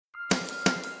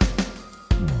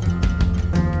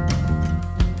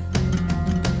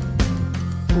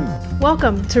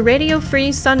Welcome to Radio Free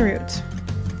Sunroot.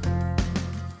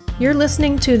 You're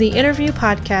listening to the interview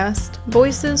podcast,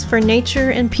 Voices for Nature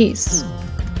and Peace,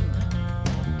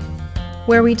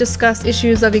 where we discuss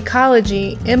issues of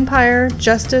ecology, empire,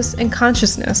 justice, and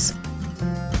consciousness.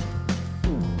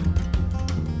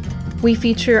 We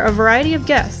feature a variety of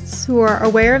guests who are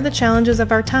aware of the challenges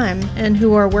of our time and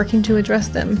who are working to address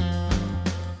them.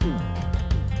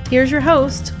 Here's your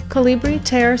host, Colibri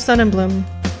Ter Sonnenblum.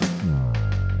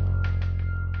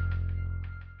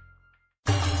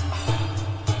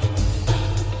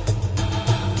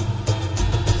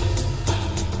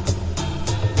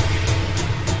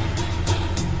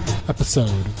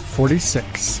 Episode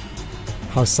 46,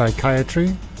 How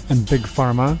Psychiatry and Big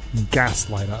Pharma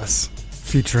Gaslight Us,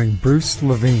 featuring Bruce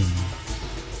Levine.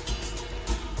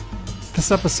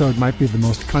 This episode might be the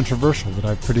most controversial that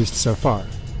I've produced so far.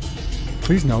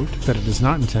 Please note that it is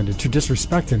not intended to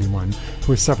disrespect anyone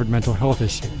who has suffered mental health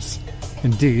issues.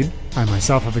 Indeed, I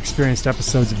myself have experienced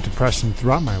episodes of depression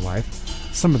throughout my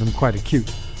life, some of them quite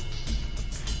acute.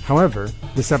 However,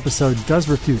 this episode does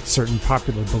refute certain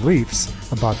popular beliefs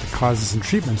about the causes and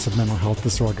treatments of mental health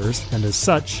disorders, and as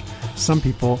such, some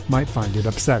people might find it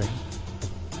upsetting.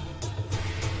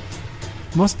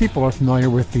 Most people are familiar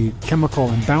with the chemical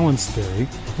imbalance theory,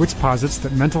 which posits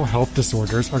that mental health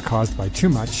disorders are caused by too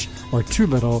much or too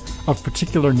little of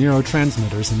particular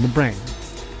neurotransmitters in the brain.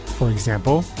 For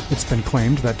example, it's been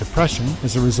claimed that depression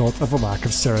is a result of a lack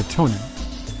of serotonin.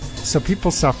 So people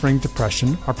suffering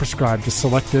depression are prescribed a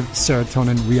selective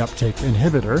serotonin reuptake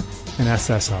inhibitor, an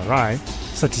SSRI,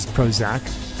 such as Prozac,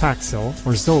 Paxil,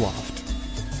 or Zoloft.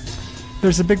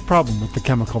 There's a big problem with the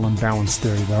chemical imbalance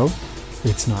theory, though.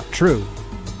 It's not true.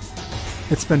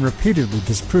 It's been repeatedly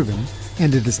disproven,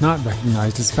 and it is not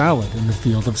recognized as valid in the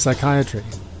field of psychiatry.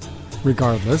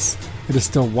 Regardless, it is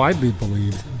still widely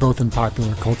believed both in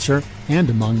popular culture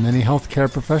and among many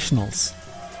healthcare professionals.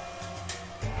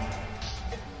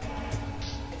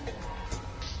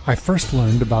 I first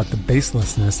learned about the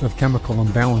baselessness of chemical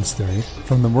imbalance theory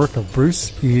from the work of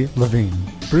Bruce E. Levine.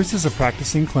 Bruce is a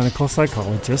practicing clinical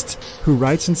psychologist who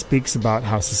writes and speaks about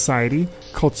how society,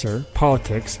 culture,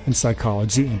 politics, and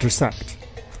psychology intersect.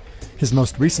 His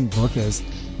most recent book is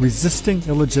Resisting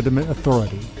Illegitimate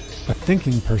Authority, a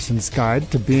thinking person's guide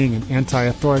to being an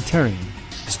anti-authoritarian,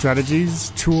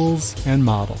 strategies, tools, and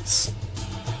models.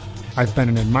 I've been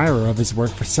an admirer of his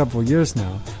work for several years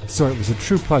now, so it was a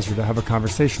true pleasure to have a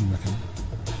conversation with him.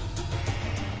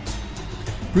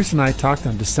 Bruce and I talked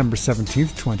on December 17,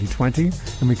 2020,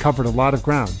 and we covered a lot of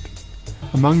ground.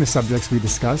 Among the subjects we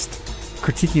discussed,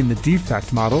 critiquing the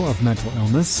defect model of mental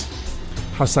illness,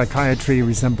 how psychiatry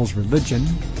resembles religion,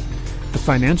 the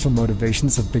financial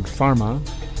motivations of big pharma,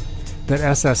 that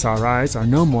SSRIs are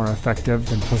no more effective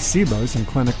than placebos in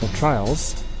clinical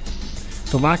trials,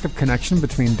 the lack of connection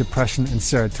between depression and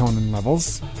serotonin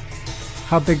levels,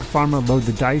 how big pharma load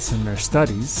the dice in their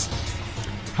studies,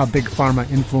 how big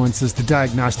pharma influences the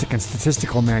Diagnostic and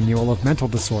Statistical Manual of Mental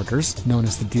Disorders, known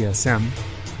as the DSM,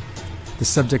 the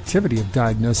subjectivity of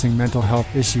diagnosing mental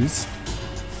health issues,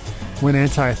 when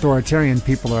anti-authoritarian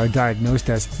people are diagnosed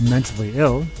as mentally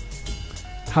ill,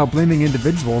 how blaming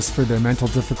individuals for their mental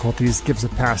difficulties gives a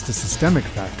pass to systemic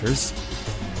factors,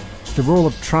 the role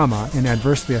of trauma in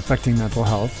adversely affecting mental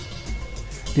health,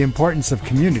 the importance of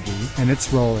community and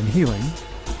its role in healing,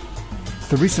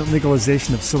 the recent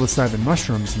legalization of psilocybin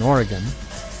mushrooms in Oregon,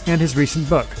 and his recent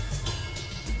book.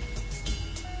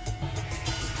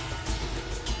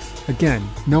 Again,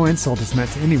 no insult is meant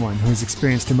to anyone who has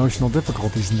experienced emotional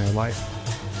difficulties in their life.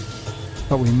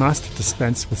 But we must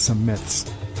dispense with some myths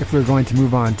if we're going to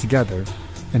move on together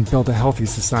and build a healthy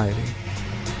society.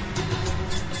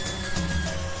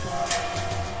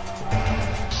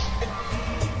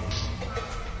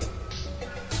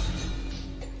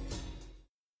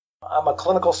 I'm a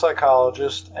clinical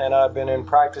psychologist, and I've been in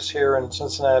practice here in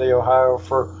Cincinnati, Ohio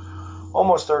for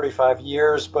almost 35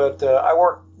 years, but I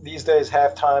work these days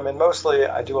half-time, and mostly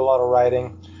I do a lot of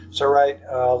writing. So I write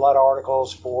a lot of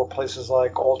articles for places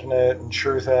like Alternate and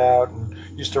Truth Out, and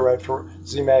used to write for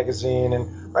Z Magazine,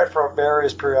 and write for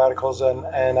various periodicals,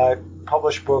 and I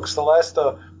publish books. The last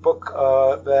book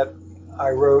that I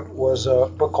wrote was a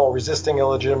book called Resisting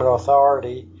Illegitimate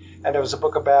Authority, and it was a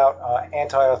book about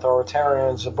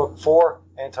anti-authoritarians, a book for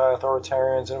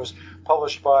anti-authoritarians, and it was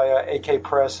published by AK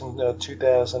Press in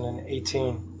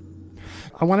 2018.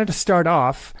 I wanted to start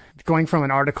off going from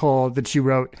an article that you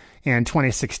wrote in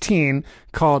 2016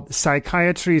 called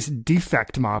Psychiatry's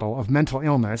Defect Model of Mental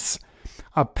Illness,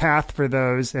 A Path for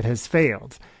Those That Has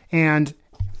Failed. And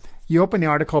you open the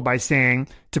article by saying,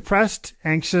 depressed,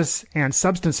 anxious, and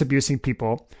substance abusing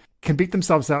people can beat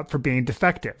themselves up for being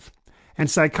defective. And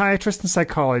psychiatrists and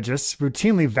psychologists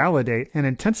routinely validate and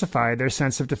intensify their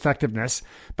sense of defectiveness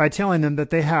by telling them that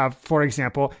they have, for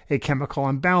example, a chemical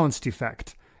imbalance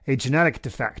defect, a genetic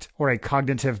defect, or a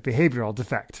cognitive behavioral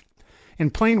defect. In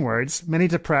plain words, many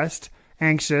depressed,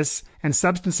 anxious, and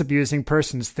substance-abusing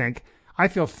persons think, I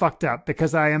feel fucked up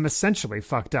because I am essentially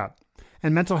fucked up.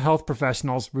 And mental health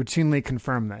professionals routinely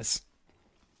confirm this.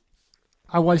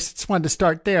 I just wanted to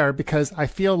start there because I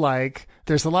feel like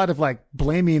there's a lot of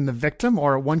blaming the victim,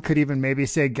 or one could even maybe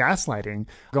say gaslighting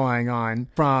going on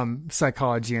from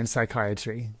psychology and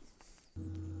psychiatry.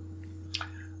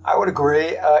 I would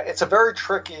agree. It's a very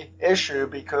tricky issue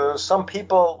because some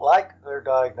people like their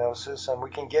diagnosis, and we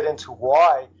can get into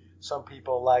why some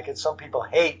people like it. Some people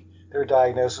hate their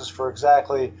diagnosis for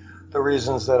exactly the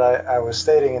reasons that I was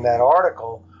stating in that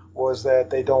article, was that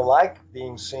they don't like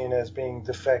being seen as being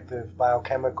defective,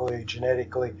 biochemically,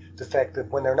 genetically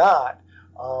defective, when they're not,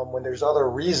 when there's other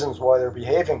reasons why they're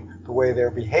behaving the way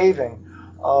they're behaving.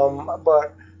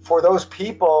 But for those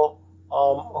people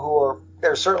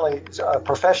there's certainly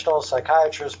professional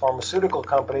psychiatrists, pharmaceutical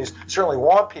companies certainly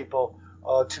want people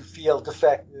to feel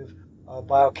defective,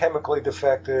 biochemically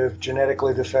defective,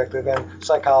 genetically defective, and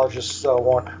psychologists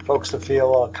want folks to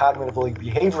feel cognitively,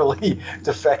 behaviorally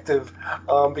defective,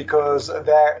 because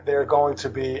they're going to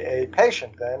be a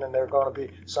patient then, and they're going to be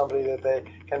somebody that they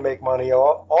can make money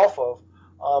off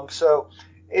of. So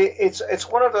it's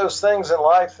one of those things in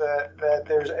life that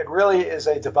it really is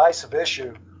a divisive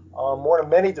issue, one of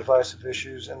many divisive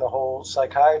issues in the whole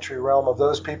psychiatry realm, of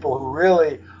those people who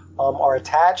really are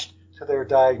attached to their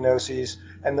diagnoses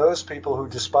and those people who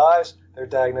despise their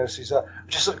diagnoses.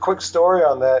 Just a quick story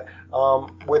on that.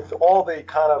 With all the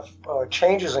kind of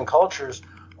changes in cultures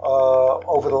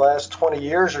over the last 20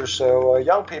 years or so,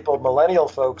 young people, millennial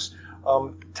folks,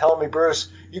 telling me,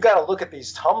 Bruce, you got to look at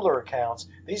these Tumblr accounts.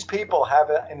 These people have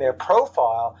it in their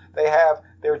profile. They have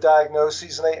their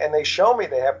diagnoses, and they show me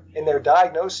they have in their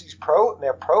diagnoses, in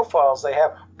their profiles, they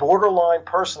have borderline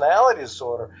personality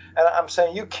disorder. And I'm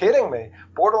saying, you kidding me?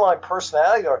 Borderline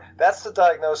personality disorder, that's the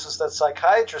diagnosis that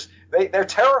psychiatrists, they're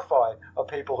terrified of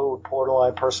people who have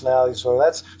borderline personality disorder.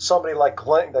 That's somebody like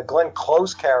the Glenn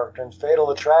Close character in Fatal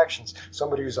Attractions,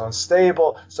 somebody who's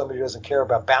unstable, somebody who doesn't care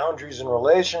about boundaries in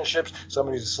relationships,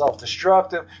 somebody who's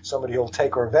self-destructive, somebody who'll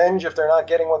take revenge if they're not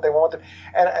getting what they wanted.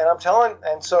 And I'm telling,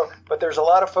 but there's a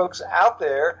lot of folks out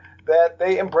there that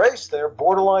they embrace their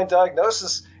borderline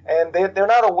diagnosis, and they're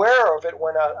not aware of it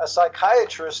when a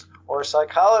psychiatrist or a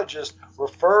psychologist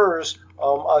refers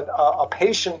a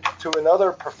patient to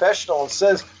another professional and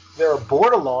says they're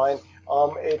borderline.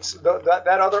 It's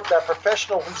that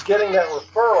professional who's getting that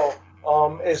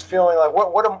referral is feeling like,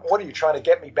 what are you trying to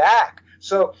get me back?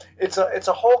 So it's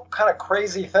a whole kind of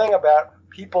crazy thing about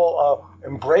people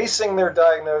embracing their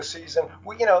diagnoses, and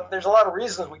there's a lot of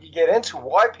reasons we could get into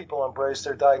why people embrace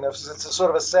their diagnosis. It's a sort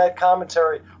of a sad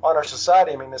commentary on our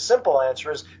society. I mean, the simple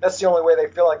answer is that's the only way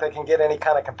they feel like they can get any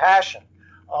kind of compassion,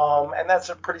 and that's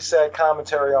a pretty sad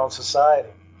commentary on society.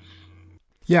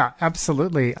 Yeah,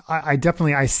 absolutely. I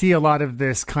definitely see a lot of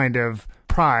this kind of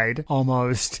pride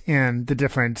almost in the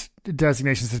different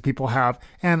designations that people have.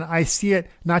 And I see it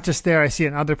not just there, I see it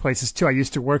in other places too. I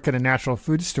used to work at a natural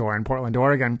food store in Portland,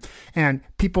 Oregon, and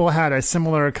people had a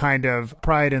similar kind of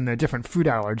pride in the different food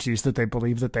allergies that they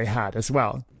believed that they had as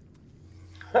well.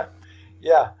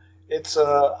 Yeah. It's,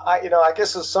 I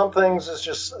guess some things is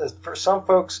just, for some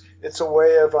folks, it's a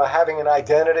way of having an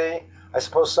identity. I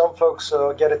suppose some folks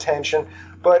get attention,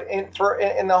 but in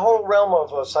the whole realm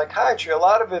of psychiatry, a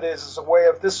lot of it is a way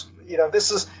of this.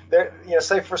 This is there.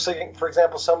 Say for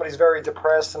example, somebody's very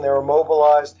depressed and they're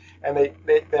immobilized and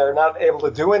they're not able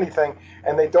to do anything,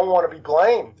 and they don't want to be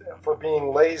blamed for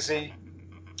being lazy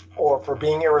or for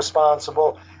being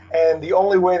irresponsible. And the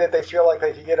only way that they feel like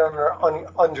they can get under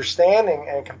understanding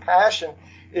and compassion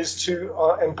is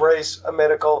to embrace a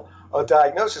medical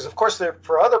diagnosis. Of course,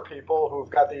 for other people who've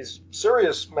got these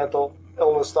serious mental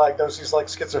illness diagnoses like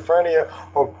schizophrenia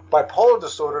or bipolar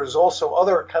disorder, there's also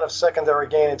other kind of secondary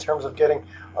gain in terms of getting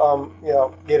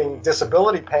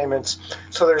disability payments.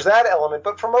 So there's that element.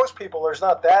 But for most people, there's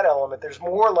not that element. There's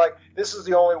more like, this is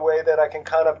the only way that I can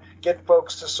kind of get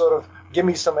folks to sort of give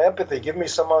me some empathy, give me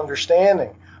some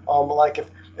understanding. Like if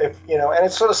and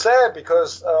it's sort of sad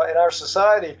because in our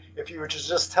society, if you were to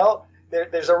just tell,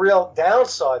 there's a real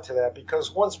downside to that,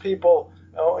 because once people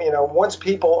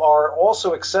are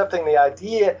also accepting the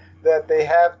idea that they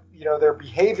have, they're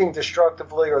behaving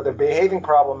destructively or they're behaving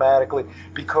problematically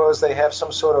because they have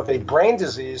some sort of a brain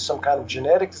disease, some kind of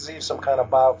genetic disease, some kind of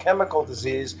biochemical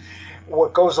disease,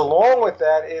 what goes along with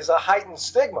that is a heightened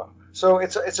stigma. So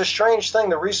it's a strange thing.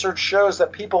 The research shows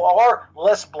that people are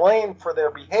less blamed for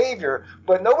their behavior,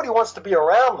 but nobody wants to be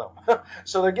around them.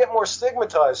 So they get more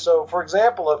stigmatized. So, for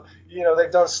example,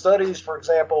 they've done studies, for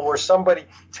example, where somebody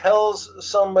tells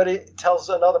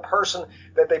another person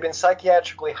that they've been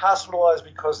psychiatrically hospitalized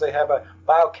because they have a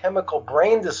biochemical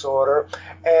brain disorder,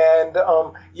 and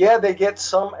they get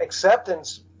some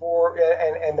acceptance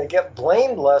and they get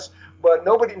blamed less, but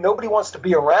nobody wants to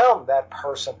be around that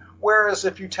person. Whereas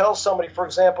if you tell somebody, for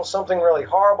example, something really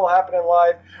horrible happened in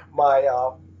life,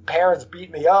 my parents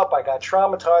beat me up, I got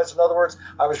traumatized. In other words,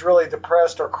 I was really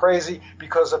depressed or crazy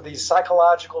because of these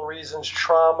psychological reasons,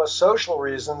 trauma, social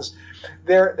reasons.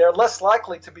 They're less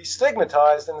likely to be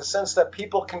stigmatized in the sense that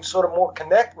people can sort of more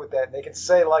connect with that. And they can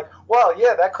say like, well,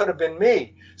 yeah, that could have been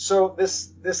me. So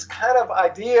this kind of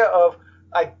idea of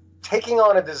taking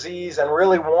on a disease and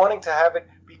really wanting to have it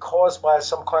be caused by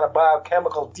some kind of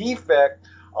biochemical defect,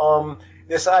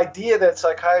 this idea that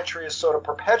psychiatry is sort of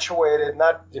perpetuated,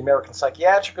 not the American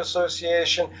Psychiatric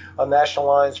Association, National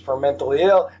Alliance for Mentally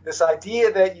Ill, this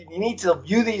idea that you need to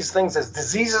view these things as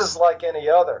diseases like any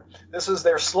other. This is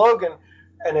their slogan,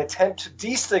 an attempt to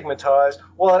destigmatize.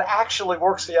 Well, it actually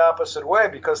works the opposite way,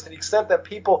 because to the extent that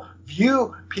people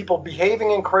view people behaving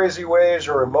in crazy ways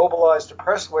or immobilized,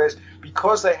 depressed ways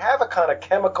because they have a kind of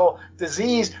chemical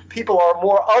disease, people are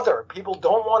more other. People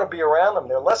don't want to be around them.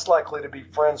 They're less likely to be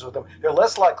friends with them. They're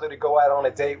less likely to go out on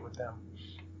a date with them.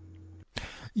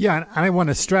 Yeah, and I want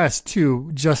to stress, too,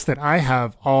 just that I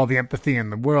have all the empathy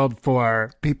in the world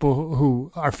for people who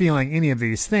are feeling any of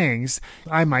these things.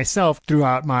 I myself, through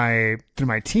my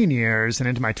teen years and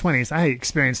into my 20s, I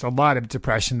experienced a lot of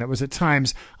depression that was at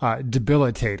times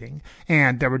debilitating.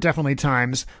 And there were definitely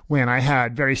times when I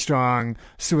had very strong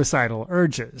suicidal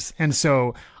urges. And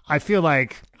so I feel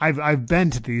like I've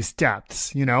been to these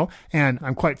depths, and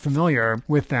I'm quite familiar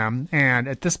with them. And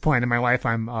at this point in my life,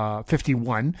 I'm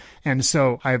 51. And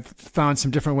so I've found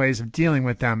some different ways of dealing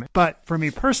with them. But for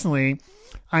me personally,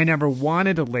 I never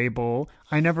wanted a label.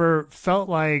 I never felt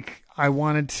like I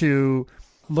wanted to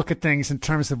look at things in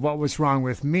terms of what was wrong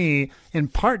with me, in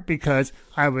part because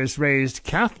I was raised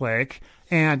Catholic.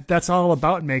 And that's all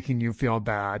about making you feel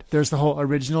bad. There's the whole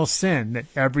original sin, that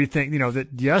everything, that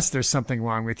yes, there's something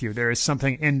wrong with you. There is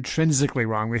something intrinsically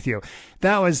wrong with you.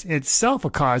 That was itself a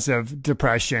cause of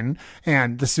depression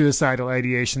and the suicidal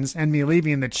ideations, and me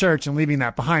leaving the church and leaving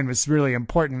that behind was really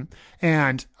important.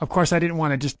 And of course, I didn't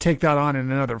want to just take that on in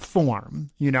another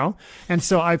form, And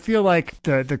so I feel like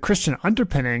the Christian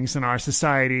underpinnings in our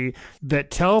society that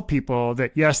tell people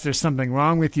that yes, there's something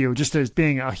wrong with you, just as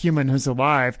being a human who's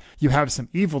alive, you have some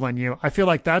evil in you. I feel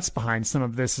like that's behind some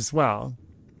of this as well.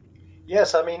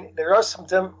 Yes, I mean, there are some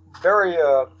very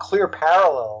clear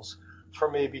parallels for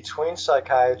me between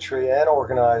psychiatry and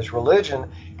organized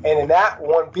religion. And in that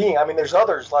one being, I mean, there's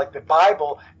others like the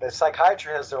Bible. The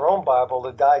psychiatry has their own Bible,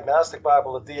 the Diagnostic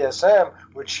Bible, the DSM,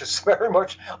 which is very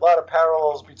much a lot of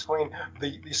parallels between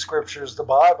the scriptures, the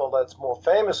Bible, that's more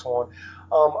famous one.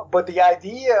 But the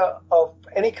idea of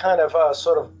any kind of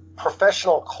sort of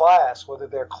professional class, whether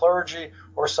they're clergy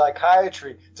or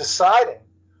psychiatry, deciding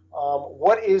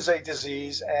what is a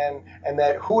disease and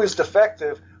that who is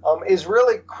defective is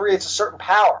really creates a certain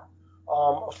power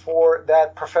for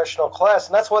that professional class,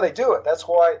 and that's why they do it. That's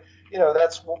why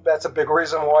that's a big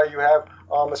reason why you have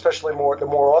especially the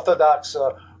more orthodox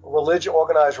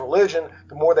organized religion,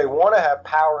 the more they want to have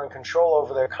power and control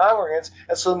over their congregants,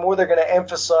 and so the more they're going to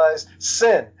emphasize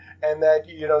sin. And that,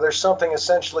 there's something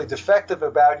essentially defective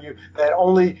about you that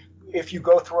only if you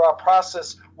go through our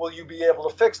process will you be able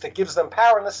to fix. That gives them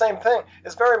power. And the same thing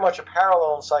is very much a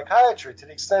parallel in psychiatry, to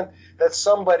the extent that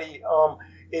somebody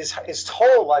is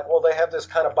told, like, well, they have this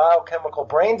kind of biochemical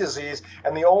brain disease,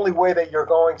 and the only way that you're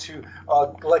going to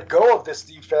let go of this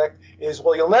defect is,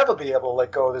 well, you'll never be able to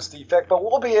let go of this defect, but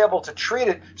we'll be able to treat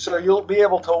it so you'll be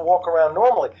able to walk around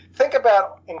normally. Think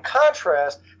about, in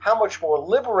contrast, how much more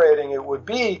liberating it would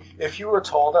be if you were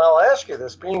told, and I'll ask you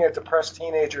this, being a depressed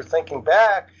teenager thinking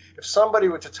back, if somebody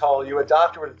were to tell you, a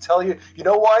doctor were to tell you, you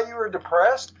know why you were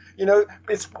depressed?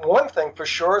 It's one thing for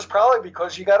sure, it's probably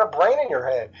because you got a brain in your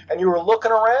head and you were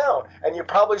looking around and you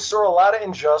probably saw a lot of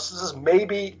injustices,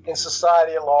 maybe in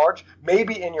society at large,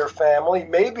 maybe in your family,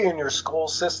 maybe in your school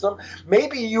system,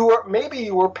 maybe you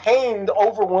were pained,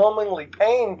 overwhelmingly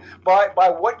pained by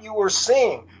what you were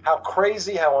seeing, how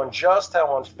crazy, how unjust,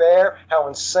 how unfair, how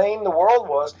insane the world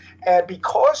was, And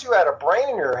because you had a brain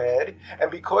in your head and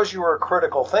because you were a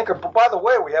critical thinker, but by the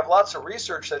way, we have lots of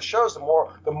research that shows the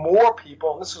more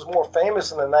people, and this was more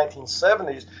famous in the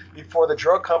 1970s before the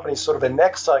drug companies sort of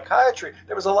annexed psychiatry,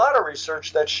 there was a lot of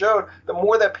research that showed the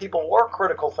more that people were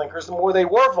critical thinkers, the more they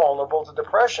were vulnerable to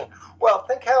depression. Well,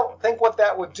 think what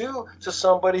that would do to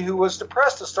somebody who was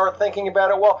depressed, to start thinking about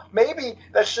it. Well, maybe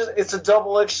it's a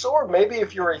double-edged sword. Maybe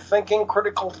if you're a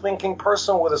critical thinking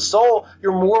person with a soul,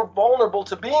 you're more vulnerable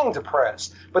to being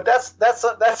depressed. But that's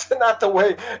not the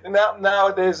way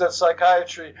nowadays that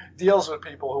psychiatry deals with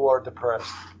people who are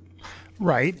depressed.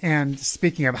 Right. And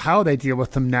speaking of how they deal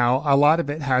with them now, a lot of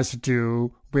it has to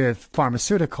do with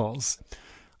pharmaceuticals.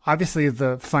 Obviously,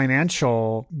 the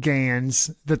financial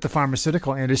gains that the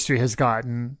pharmaceutical industry has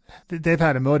gotten, they've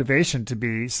had a motivation to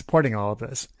be supporting all of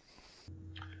this.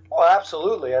 Well,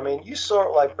 absolutely. I mean, you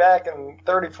saw like back in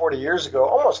 30, 40 years ago,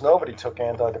 almost nobody took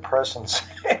antidepressants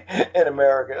in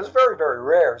America. It was very, very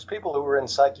rare. It was people who were in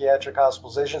psychiatric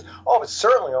hospitalizations. Oh, but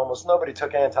certainly almost nobody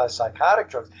took antipsychotic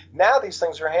drugs. Now these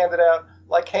things are handed out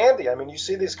like candy. I mean, you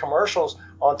see these commercials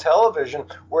on television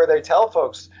where they tell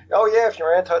folks, oh, yeah, if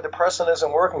your antidepressant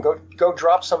isn't working, go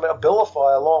drop some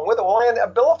Abilify along with it. Well,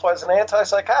 Abilify is an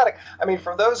antipsychotic. I mean,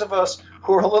 for those of us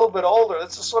who are a little bit older,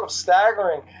 it's just sort of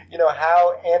staggering,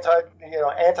 how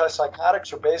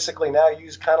antipsychotics are basically now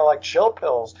used kind of like chill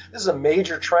pills. This is a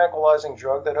major tranquilizing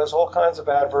drug that has all kinds of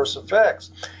adverse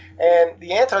effects. And the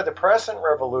antidepressant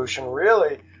revolution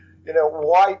really,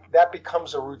 why that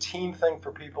becomes a routine thing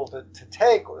for people to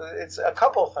take, it's a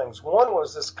couple of things. One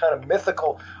was this kind of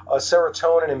mythical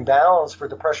serotonin imbalance for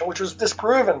depression, which was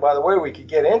disproven, by the way. We could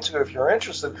get into if you're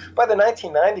interested. By the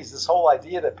 1990s, this whole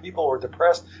idea that people were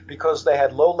depressed because they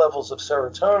had low levels of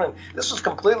serotonin, this was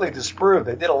completely disproved.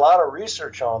 They did a lot of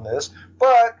research on this,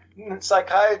 but in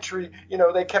psychiatry,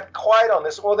 they kept quiet on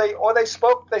this, or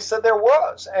they said there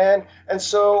was. And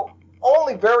so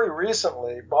only very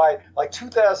recently, by like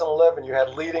 2011, you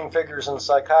had leading figures in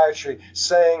psychiatry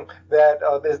saying that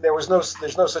there's no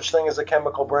such thing as a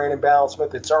chemical brain imbalance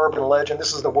myth. It's urban legend.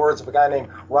 This is the words of a guy named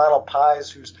Ronald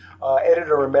Pies, who's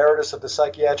editor emeritus of the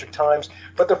Psychiatric Times.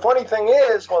 But the funny thing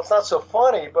is, well, it's not so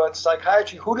funny, but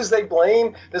psychiatry, who does they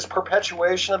blame this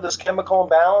perpetuation of this chemical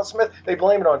imbalance myth? They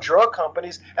blame it on drug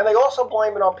companies, and they also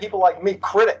blame it on people like me,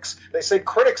 critics. They say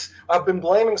critics have been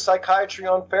blaming psychiatry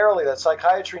unfairly, that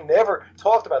psychiatry never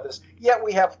talked about this. Yet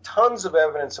we have tons of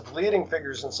evidence of leading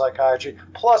figures in psychiatry,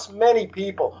 plus many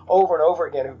people over and over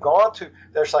again who've gone to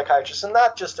their psychiatrist, and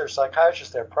not just their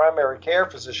psychiatrist, their primary care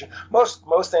physician. Most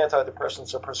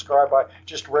antidepressants are prescribed by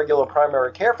just regular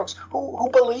primary care folks who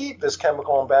believe this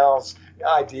chemical imbalance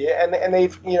idea, and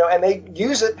they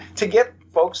use it to get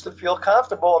folks to feel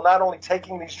comfortable not only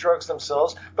taking these drugs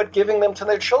themselves, but giving them to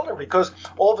their children, because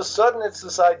all of a sudden it's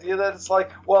this idea that it's like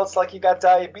you got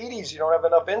diabetes, you don't have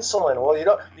enough insulin. Well,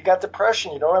 you got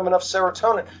depression, you don't have enough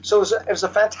serotonin. So it was a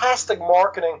fantastic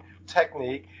marketing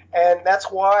technique, and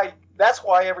that's why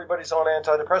everybody's on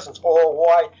antidepressants, or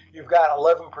why you've got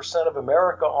 11% of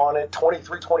America on it,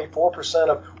 24%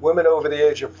 of women over the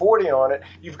age of 40 on it.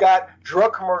 You've got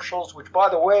drug commercials, which, by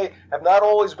the way, have not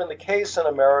always been the case in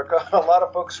America. A lot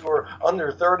of folks who are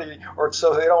under 30 or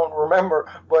so, they don't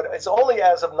remember, but it's only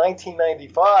as of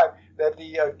 1995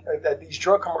 that these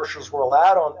drug commercials were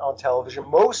allowed on television.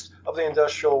 Most of the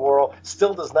industrial world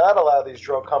still does not allow these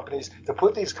drug companies to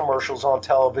put these commercials on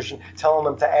television, telling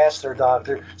them to ask their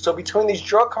doctor. So between these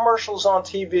drug commercials on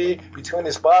TV, between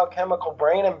this biochemical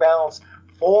brain imbalance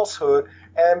falsehood,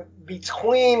 and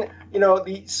between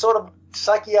the sort of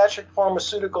psychiatric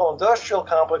pharmaceutical industrial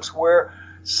complex where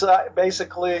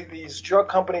basically these drug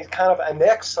companies kind of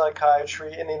annexed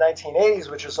psychiatry in the 1980s,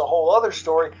 which is a whole other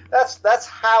story. That's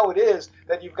how it is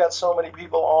that you've got so many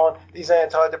people on these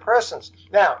antidepressants.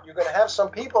 Now, you're going to have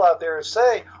some people out there who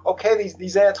say, okay,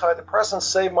 these antidepressants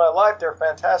saved my life, they're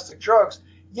fantastic drugs.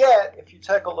 Yet, if you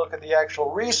take a look at the actual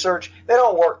research, they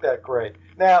don't work that great.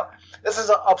 Now, this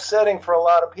is upsetting for a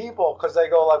lot of people because they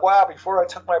go like, wow, before I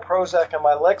took my Prozac and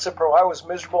my Lexapro, I was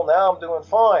miserable. Now I'm doing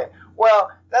fine.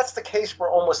 Well, that's the case for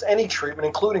almost any treatment,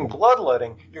 including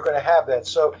bloodletting. You're going to have that.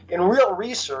 So in real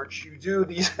research, you do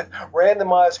these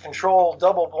randomized, controlled,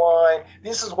 double-blind.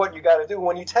 This is what you got to do.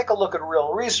 When you take a look at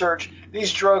real research,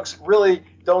 these drugs really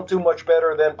don't do much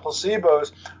better than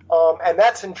placebos, and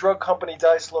that's in drug company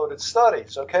dice-loaded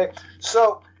studies, okay?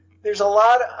 So there's a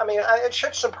lot, it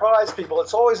should surprise people.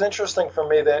 It's always interesting for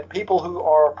me that people who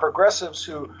are progressives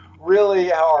who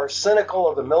really are cynical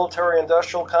of the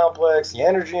military-industrial complex, the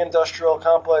energy-industrial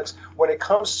complex, when it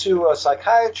comes to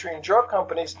psychiatry and drug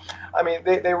companies,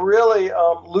 they really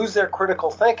lose their critical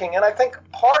thinking. And I think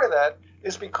part of that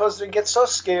is because they get so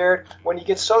scared. When you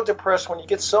get so depressed, when you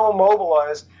get so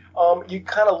immobilized, you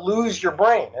kind of lose your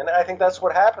brain. And I think that's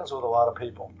what happens with a lot of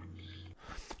people.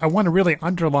 I want to really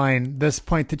underline this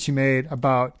point that you made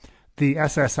about the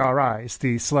SSRIs,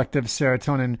 the selective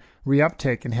serotonin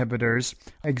reuptake inhibitors,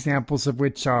 examples of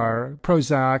which are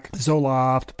Prozac,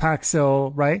 Zoloft,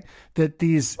 Paxil, right? That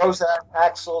these Prozac,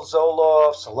 Paxil,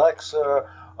 Zoloft, Selective,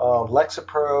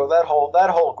 Lexapro, that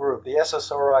whole group, the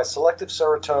SSRI, selective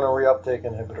serotonin reuptake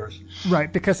inhibitors.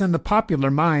 Right, because in the popular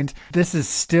mind, this is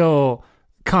still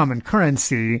common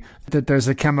currency, that there's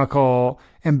a chemical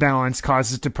imbalance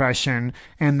causes depression,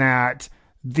 and that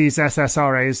these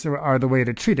SSRIs are the way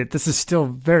to treat it. This is still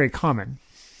very common.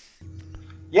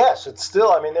 Yes, it's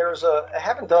still, I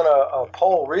haven't done a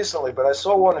poll recently, but I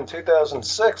saw one in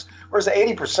 2006, whereas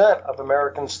 80% of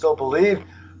Americans still believe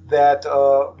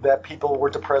that people were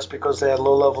depressed because they had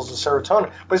low levels of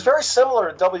serotonin. But it's very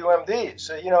similar to WMD.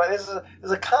 So,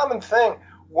 it's a common thing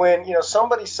when,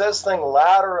 somebody says things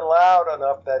louder and loud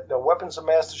enough that the weapons of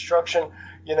mass destruction,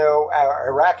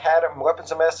 Iraq had them,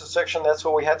 weapons of mass destruction, that's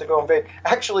what we had to go invade.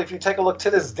 Actually, if you take a look to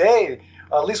this day,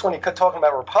 at least when you're talking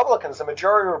about Republicans, the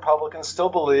majority of Republicans still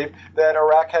believe that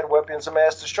Iraq had weapons of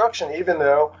mass destruction, even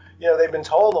though, they've been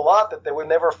told a lot that they were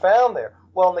never found there.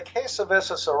 Well, in the case of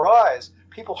SSRIs,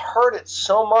 people heard it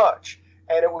so much,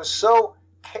 and it was so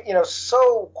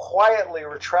quietly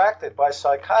retracted by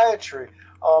psychiatry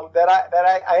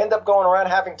that I end up going around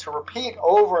having to repeat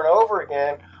over and over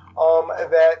again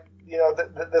that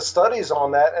the studies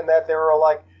on that, and that there are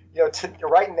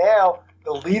right now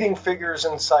the leading figures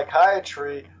in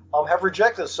psychiatry have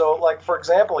rejected. So, for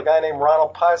example, a guy named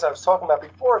Ronald Pies I was talking about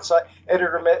before, it's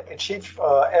editor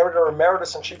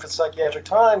emeritus and chief of Psychiatric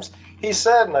Times. He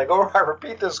said, and I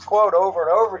repeat this quote over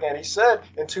and over again. He said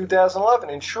in 2011,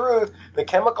 in truth, the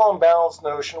chemical imbalance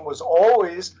notion was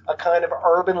always a kind of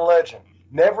urban legend,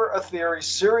 never a theory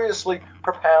seriously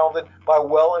propounded by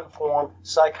well-informed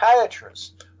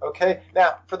psychiatrists. Okay,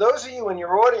 now for those of you in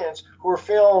your audience who are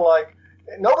feeling like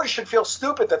nobody should feel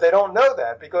stupid that they don't know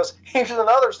that, because here's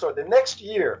another story. The next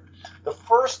year, the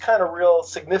first kind of real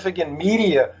significant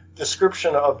media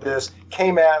description of this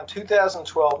came out in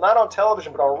 2012, not on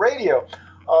television, but on radio.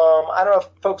 I don't know if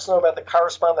folks know about the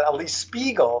correspondent Elise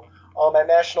Spiegel at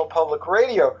National Public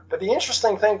Radio, but the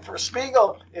interesting thing for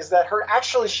Spiegel is that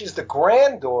she's the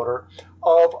granddaughter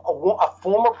of a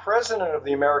former president of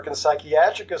the American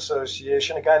Psychiatric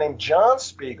Association, a guy named John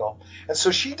Spiegel. And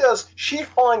so she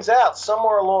finds out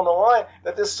somewhere along the line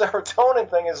that this serotonin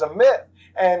thing is a myth.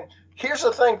 And here's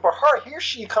the thing for her.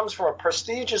 She comes from a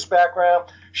prestigious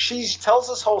background. She tells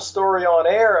this whole story on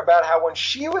air about how when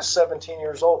she was 17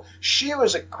 years old, she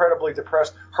was incredibly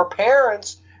depressed. Her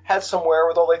parents had some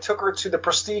wherewithal. They took her to the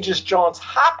prestigious Johns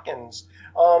Hopkins,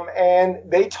 and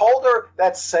they told her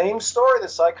that same story. The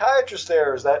psychiatrist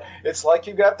there is that it's like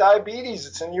you got diabetes.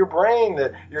 It's in your brain,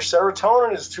 that your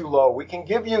serotonin is too low. We can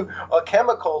give you a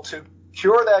chemical to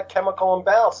cure that chemical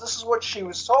imbalance. This is what she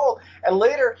was told. And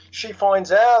later she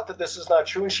finds out that this is not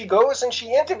true, and she goes and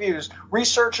she interviews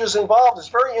researchers involved. It's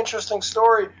a very interesting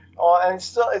story. And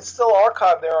it's still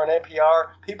archived there on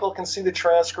NPR. People can see the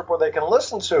transcript where they can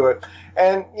listen to it.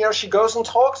 And, she goes and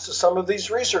talks to some of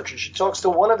these researchers. She talks to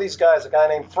one of these guys, a guy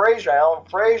named Alan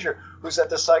Frazier, who's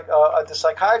at the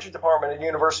psychiatry department at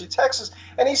University of Texas.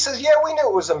 And he says, yeah, we knew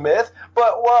it was a myth,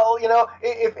 but, well,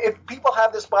 if people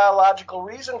have this biological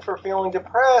reason for feeling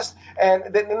depressed, and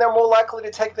then they're more likely to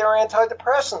take their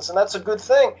antidepressants, and that's a good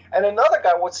thing. And another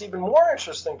guy, what's even more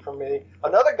interesting for me,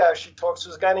 another guy she talks to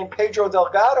is a guy named Pedro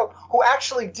Delgado, who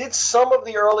actually did some of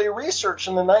the early research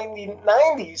in the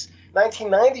 1990s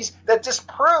that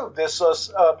disproved this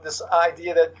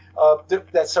idea that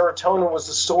serotonin was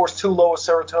the source, too low of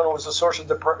serotonin was the source of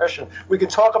depression. We can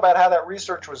talk about how that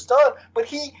research was done, but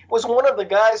he was one of the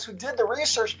guys who did the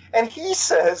research, and he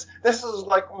says, this is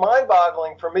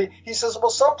mind-boggling for me, he says,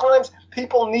 well, sometimes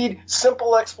people need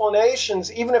simple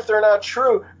explanations, even if they're not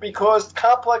true, because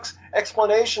complex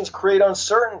explanations create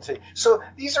uncertainty. So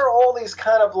these are all these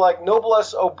kind of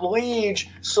noblesse oblige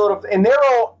sort of, in their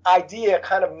own idea,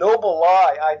 kind of noble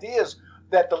lie ideas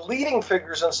that the leading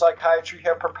figures in psychiatry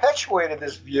have perpetuated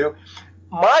this view.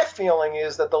 My feeling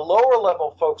is that the lower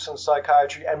level folks in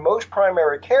psychiatry and most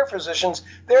primary care physicians,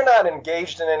 they're not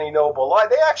engaged in any noble lie.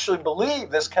 They actually believe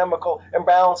this chemical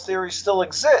imbalance theory still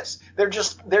exists. They're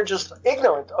just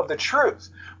ignorant of the truth.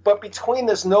 But between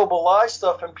this noble lie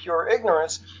stuff and pure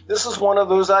ignorance, this is one of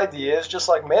those ideas, just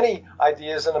like many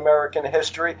ideas in American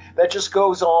history, that just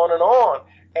goes on,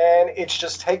 and it's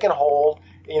just taken hold.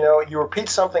 You repeat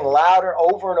something louder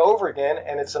over and over again,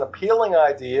 and it's an appealing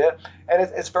idea, and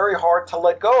it's very hard to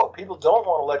let go. People don't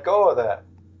want to let go of that.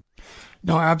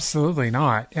 No, absolutely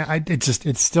not.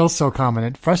 It's still so common.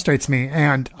 It frustrates me.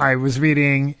 And I was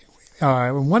reading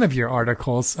one of your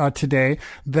articles today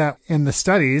that in the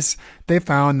studies, they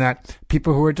found that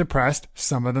people who were depressed,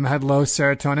 some of them had low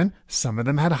serotonin, some of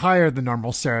them had higher than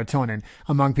normal serotonin.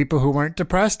 Among people who weren't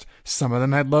depressed, some of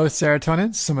them had low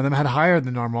serotonin, some of them had higher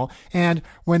than normal. And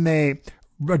when they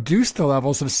reduced the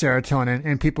levels of serotonin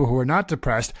in people who were not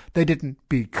depressed, they didn't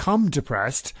become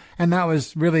depressed. And that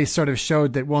was really sort of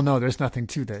showed that, well, no, there's nothing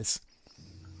to this.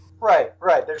 Right.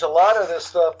 There's a lot of this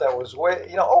stuff that was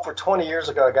over 20 years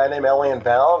ago. A guy named Elian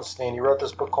Valenstein, he wrote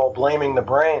this book called Blaming the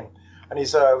Brain. And he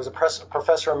was a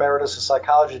professor emeritus of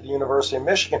psychology at the University of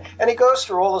Michigan. And he goes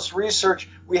through all this research.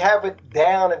 We have it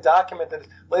down and documented as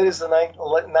late as the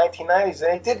 1990s.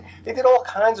 And they did all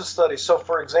kinds of studies. So,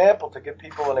 for example, to give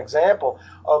people an example,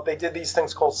 they did these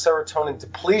things called serotonin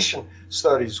depletion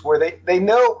studies, where they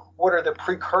know what are the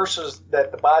precursors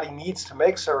that the body needs to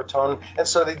make serotonin, and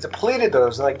so they depleted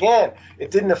those. And again,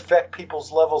 it didn't affect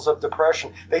people's levels of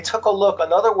depression. They took a look.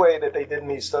 Another way that they did in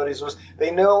these studies was they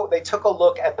took a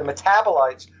look at the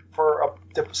metabolites for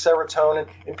serotonin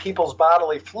in people's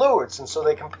bodily fluids, and so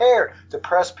they compared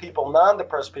depressed people,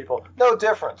 non-depressed people, no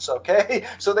difference. Okay,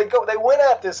 so they went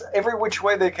at this every which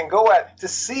way they can go at to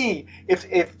see if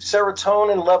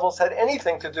serotonin levels had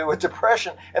anything to do with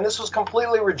depression, and this was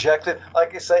completely rejected,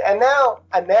 like I say. And now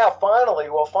finally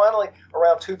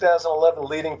around 2011,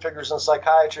 leading figures in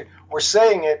psychiatry were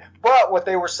saying it, but what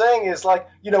they were saying is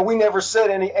we never said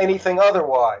anything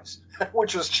otherwise,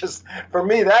 which was just, for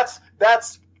me,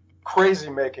 that's crazy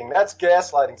making. That's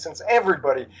gaslighting, since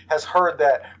everybody has heard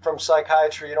that from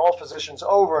psychiatry and all physicians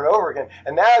over and over again.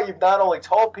 And now you've not only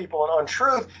told people an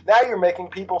untruth, now you're making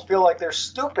people feel like they're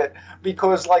stupid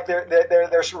because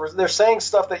they're saying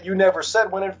stuff that you never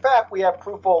said, when in fact we have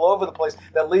proof all over the place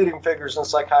that leading figures in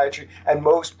psychiatry and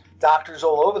most doctors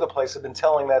all over the place have been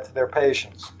telling that to their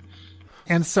patients.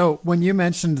 And so when you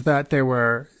mentioned that there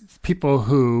were people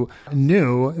who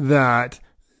knew that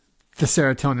the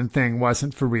serotonin thing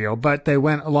wasn't for real, but they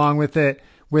went along with it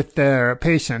with their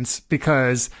patients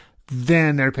because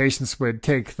then their patients would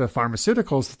take the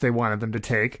pharmaceuticals that they wanted them to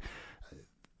take.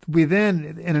 We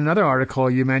then, in another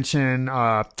article, you mention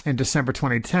in December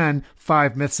 2010,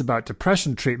 5 myths about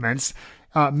depression treatments.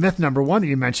 Myth number 1 that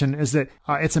you mentioned is that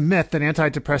it's a myth that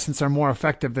antidepressants are more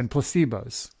effective than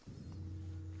placebos.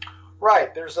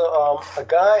 Right. There's a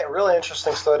really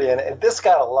interesting study, and this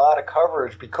got a lot of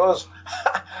coverage because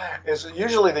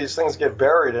usually these things get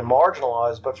buried and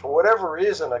marginalized, but for whatever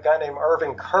reason, a guy named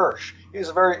Irving Kirsch, he's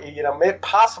a very,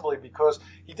 possibly because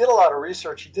he did a lot of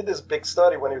research. He did this big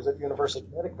study when he was at the University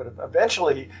of Connecticut, but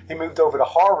eventually he moved over to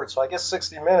Harvard. So I guess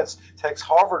 60 Minutes takes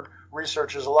Harvard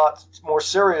research is a lot more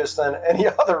serious than any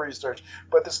other research.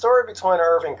 But the story between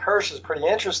Irving Kirsch is pretty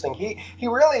interesting. He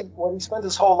really, when he spent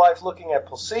his whole life looking at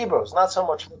placebos, not so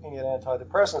much looking at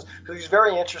antidepressants, because he's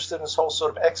very interested in this whole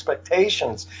sort of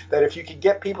expectations, that if you could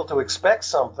get people to expect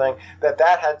something, that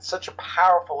had such a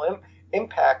powerful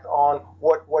impact on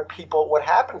what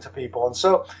happened to people. And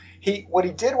so what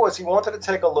he did was he wanted to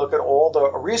take a look at all the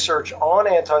research on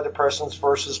antidepressants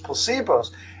versus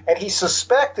placebos. And he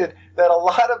suspected that a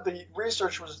lot of the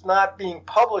research was not being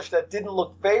published that didn't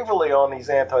look favorably on these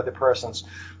antidepressants.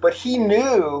 But he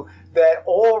knew that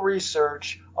all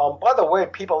research, by the way,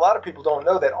 a lot of people don't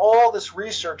know that all this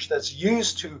research that's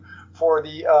used for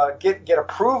the get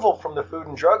approval from the Food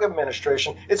and Drug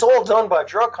Administration, it's all done by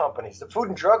drug companies. The Food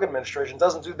and Drug Administration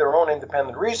doesn't do their own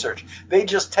independent research. They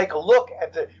just take a look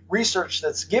at the research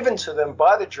that's given to them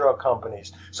by the drug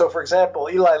companies. So, for example,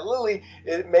 Eli Lilly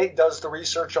does the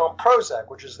research on Prozac,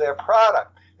 which is their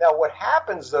product. Now, what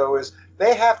happens, though, is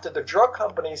the drug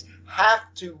companies have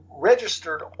to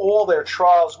register all their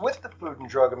trials with the Food and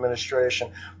Drug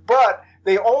Administration, but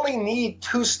they only need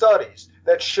 2 studies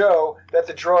that show that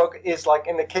the drug is, like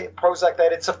in the Prozac,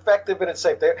 that it's effective and it's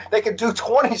safe. They could do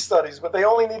 20 studies, but they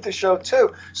only need to show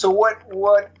 2. So what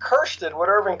Irving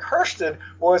Kirsch did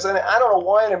was, and I don't know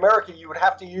why in America you would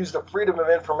have to use the Freedom of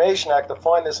Information Act to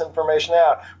find this information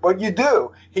out, but you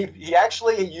do. He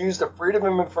actually used the Freedom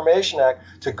of Information Act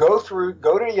to go to the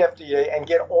FDA and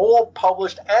get all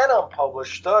published and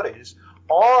unpublished studies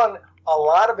on a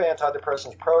lot of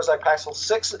antidepressants, Prozac, Paxil,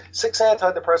 six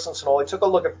antidepressants in all. He took a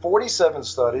look at 47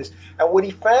 studies, and what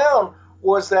he found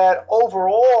was that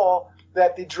overall,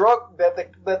 that the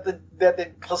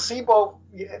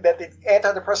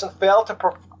antidepressant failed to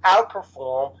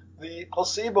outperform the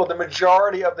placebo the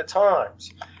majority of the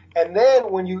times. And then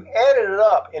when you added it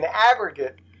up in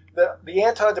aggregate, the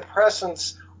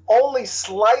antidepressants only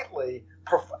slightly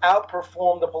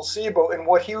outperformed the placebo in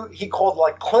what he called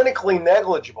like clinically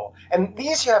negligible. And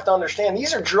these, you have to understand,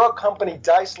 these are drug company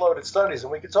dice-loaded studies,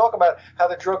 and we could talk about how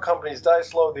the drug companies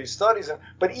dice-load these studies.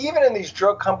 But even in these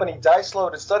drug company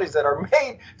dice-loaded studies that are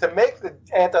made to make the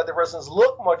antidepressants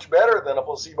look much better than a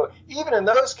placebo, even in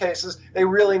those cases, they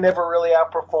never really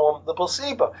outperform the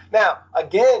placebo. Now,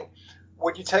 again,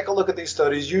 when you take a look at these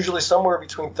studies, usually somewhere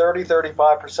between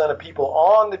 30-35% of people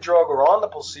on the drug or on the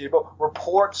placebo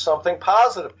report something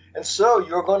positive. And so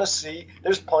you're going to see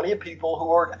there's plenty of people who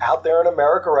are out there in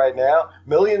America right now,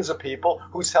 millions of people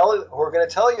who are going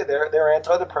to tell you their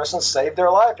antidepressants saved their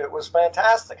life. It was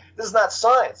fantastic. This is not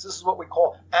science. This is what we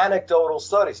call anecdotal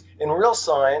studies. In real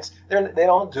science, they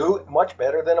don't do much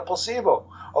better than a placebo,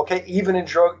 okay, even in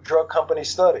drug company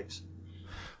studies.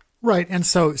 Right. And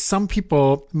so some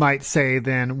people might say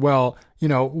then, well,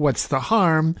 what's the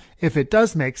harm if it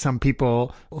does make some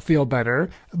people feel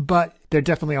better? But there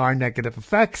definitely are negative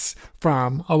effects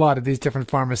from a lot of these different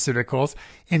pharmaceuticals,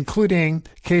 including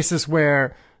cases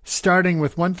where starting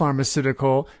with one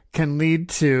pharmaceutical can lead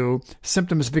to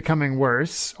symptoms becoming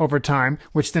worse over time,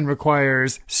 which then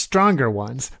requires stronger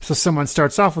ones. So someone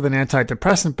starts off with an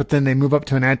antidepressant, but then they move up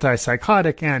to an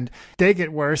antipsychotic and they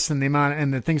get worse, and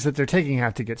the things that they're taking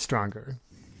have to get stronger.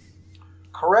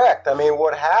 Correct. I mean,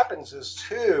 what happens is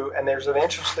too, and there's an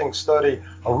interesting study,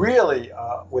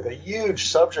 with a huge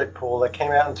subject pool that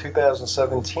came out in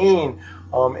 2017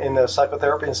 in the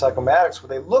psychotherapy and psychomatics, where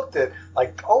they looked at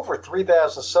like over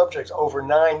 3,000 subjects over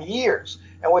 9 years.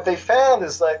 And what they found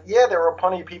is that, there were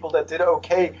plenty of people that did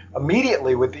okay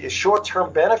immediately with the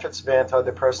short-term benefits of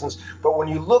antidepressants, but when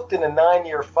you looked in a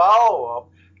 9-year follow-up,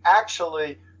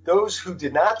 actually those who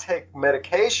did not take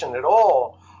medication at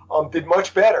all did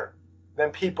much better than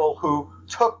people who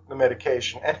took the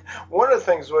medication. And one of the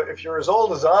things, if you're as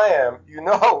old as I am, you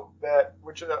know that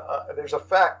there's a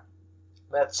fact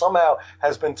that somehow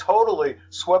has been totally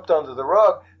swept under the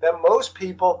rug, that most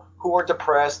people who are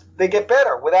depressed, they get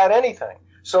better without anything.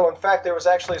 So, in fact, there was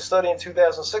actually a study in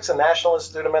 2006, a National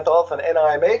Institute of Mental Health, an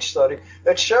NIMH study,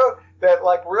 that showed that,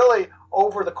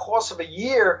 over the course of a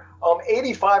year,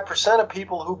 85% of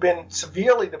people who've been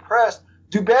severely depressed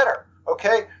do better.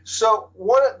 Okay, so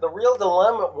one of the real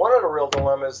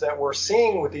dilemmas that we're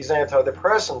seeing with these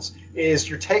antidepressants is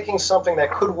you're taking something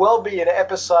that could well be an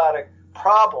episodic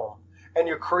problem and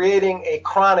you're creating a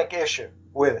chronic issue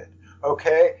with it.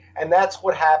 Okay, and that's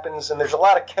what happens. And there's a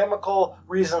lot of chemical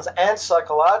reasons and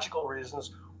psychological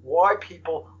reasons why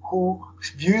people who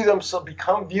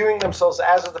become viewing themselves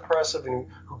as a depressive and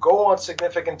who go on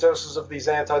significant doses of these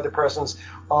antidepressants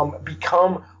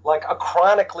become like a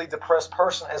chronically depressed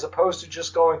person, as opposed to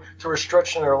just going through a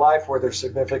stretch in their life where they're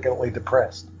significantly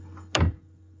depressed.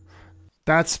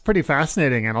 That's pretty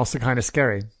fascinating and also kind of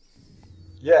scary.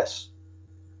 Yes.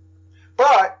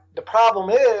 But the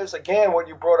problem is, again, what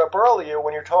you brought up earlier,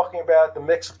 when you're talking about the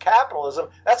mix of capitalism,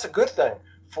 that's a good thing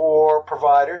for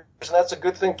providers, and that's a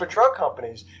good thing for drug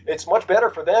companies. It's much better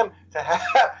for them to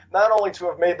have, not only to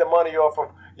have made the money off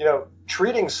of,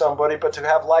 treating somebody, but to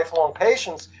have lifelong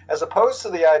patients, as opposed to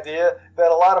the idea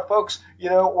that a lot of folks,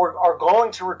 are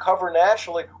going to recover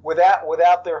naturally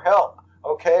without their help,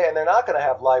 okay? And they're not going to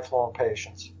have lifelong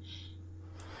patients.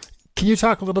 Can you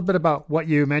talk a little bit about what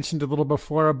you mentioned a little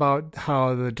before about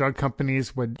how the drug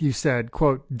companies would, you said,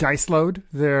 quote, dice load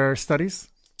their studies?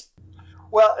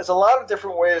 Well, it's a lot of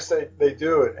different ways they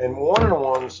do it, and one of the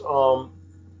ones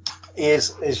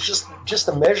is just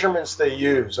the measurements they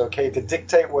use, okay, to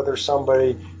dictate whether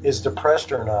somebody is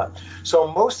depressed or not. So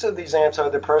most of these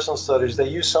antidepressant studies, they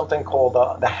use something called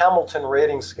the Hamilton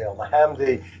Rating Scale, the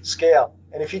HAM-D scale.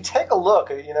 And if you take a look,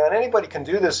 and anybody can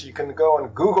do this, you can go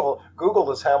and Google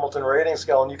this Hamilton Rating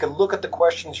Scale, and you can look at the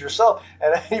questions yourself,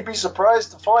 and you'd be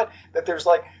surprised to find that there's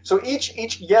so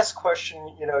each yes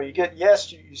question, you get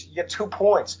yes, you get 2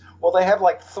 points. Well, they have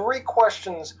 3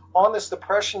 questions on this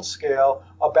depression scale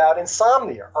about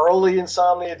insomnia, early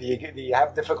insomnia. Do you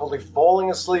have difficulty falling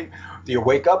asleep? Do you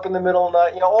wake up in the middle of the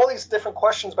night? all these different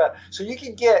questions about it. So you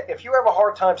could get, if you have a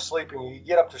hard time sleeping, you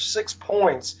get up to 6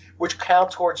 points, which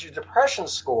count towards your depression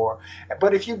score.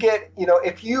 But if you get,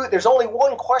 there's only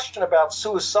one question about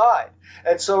suicide.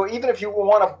 And so even if you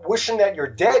want to wishing that you're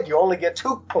dead, you only get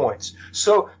 2 points.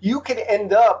 So you could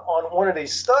end up on one of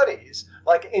these studies,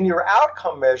 like in your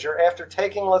outcome measure, after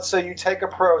taking, let's say you take a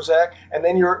Prozac, and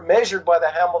then you're measured by the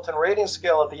Hamilton Rating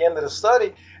Scale at the end of the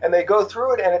study, and they go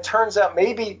through it, and it turns out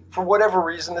maybe for whatever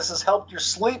reason this has helped your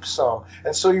sleep some,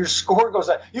 and so your score goes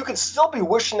up. You could still be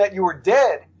wishing that you were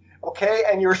dead, okay,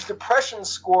 and your depression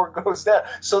score goes down.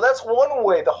 So that's one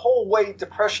way. The whole way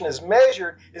depression is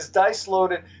measured is dice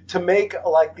loaded to make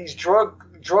these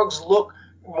drugs look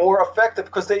more effective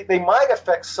because they might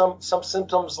affect some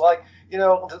symptoms like,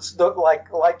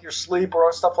 like your sleep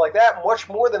or stuff like that, much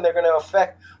more than they're going to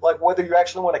affect like whether you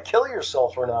actually want to kill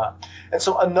yourself or not. And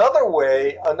so another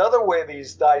way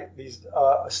these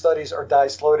studies are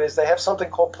dice loaded is they have something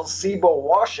called placebo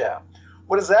washout.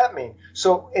 What does that mean?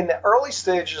 So in the early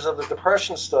stages of the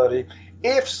depression study,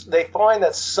 if they find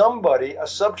that a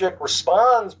subject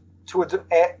responds to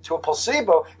a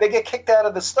placebo, they get kicked out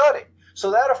of the study.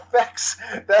 So that affects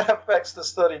the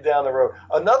study down the road.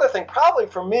 Another thing, probably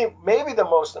for me, maybe the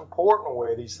most important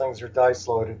way these things are dice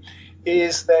loaded,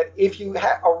 is that if you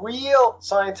have a real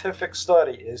scientific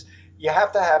study, is you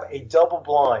have to have a double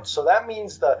blind. So that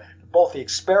means that both the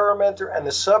experimenter and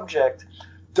the subject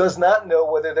does not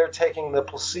know whether they're taking the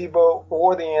placebo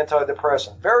or the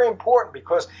antidepressant. Very important,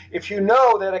 because if you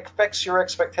know that it affects your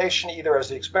expectation either as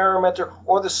the experimenter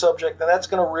or the subject, then that's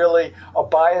going to really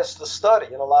bias the study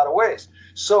in a lot of ways.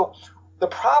 So the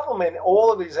problem in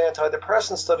all of these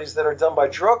antidepressant studies that are done by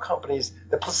drug companies,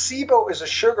 the placebo is a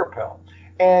sugar pill.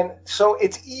 And so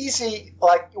it's easy,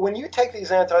 like when you take these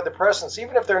antidepressants,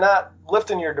 even if they're not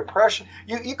lifting your depression,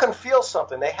 you can feel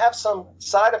something. They have some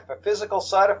physical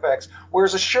side effects,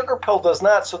 whereas a sugar pill does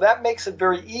not. So that makes it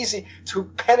very easy to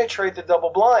penetrate the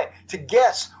double blind, to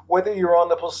guess whether you're on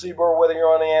the placebo or whether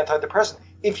you're on the antidepressant.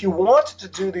 If you wanted to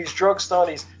do these drug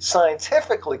studies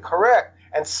scientifically correct,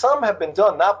 and some have been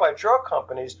done not by drug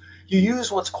companies, you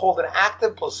use what's called an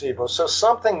active placebo. So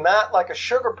something not like a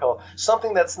sugar pill,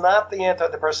 something that's not the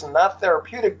antidepressant, not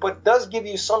therapeutic, but does give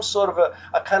you some sort of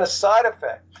a kind of side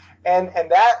effect. And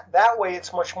that way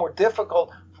it's much more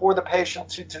difficult for the patient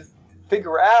to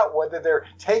figure out whether they're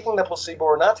taking the placebo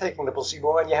or not taking the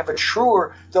placebo, and you have a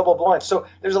truer double blind. So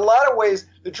there's a lot of ways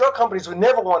the drug companies would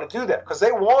never want to do that because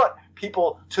they want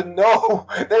people to know.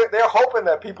 They're hoping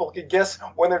that people can guess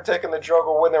when they're taking the drug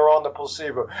or when they're on the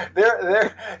placebo.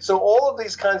 So all of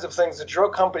these kinds of things, the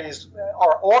drug companies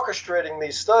are orchestrating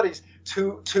these studies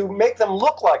to make them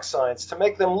look like science, to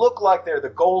make them look like they're the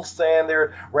gold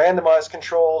standard, randomized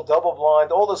control, double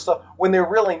blind, all this stuff, when they're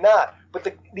really not. But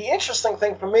the interesting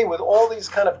thing for me with all these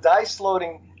kind of dice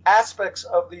loading aspects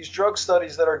of these drug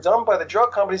studies that are done by the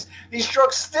drug companies, these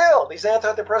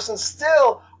antidepressants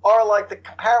still are like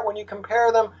when you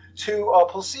compare them to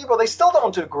placebo, they still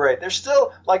don't do great. They're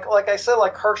still like I said,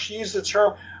 like Hirsch used the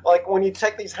term, like when you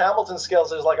take these Hamilton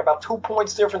scales, there's like about 2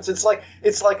 points difference. It's like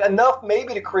enough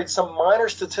maybe to create some minor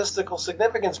statistical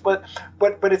significance, but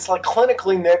it's like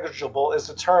clinically negligible is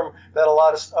the term that a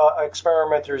lot of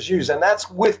experimenters use, and that's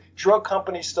with drug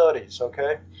company studies.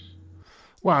 Okay.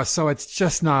 Wow. So it's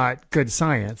just not good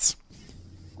science.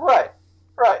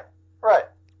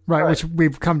 Right, which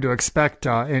we've come to expect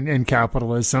in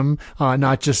capitalism,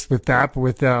 not just with that, but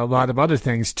with a lot of other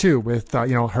things too, with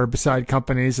herbicide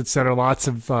companies, et cetera. Lots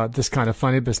of this kind of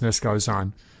funny business goes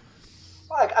on.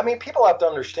 I mean, people have to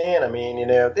understand. I mean,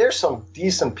 there's some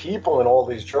decent people in all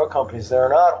these drug companies. They're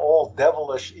not all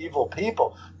devilish, evil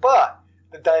people, but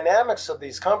the dynamics of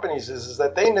these companies is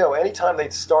that they know anytime they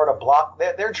start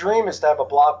their dream is to have a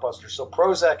blockbuster. So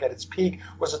Prozac at its peak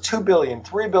was a $2 billion,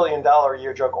 $3 billion a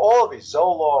year drug. All of these,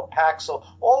 Zoloft, Paxil,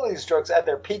 all of these drugs at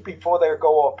their peak before they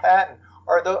go off patent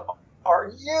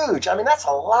are huge. I mean, that's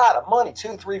a lot of money,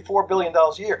 $2, $3, $4 billion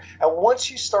a year. And once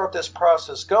you start this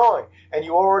process going and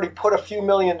you already put a few $1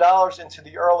 million into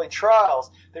the early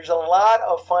trials, there's a lot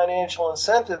of financial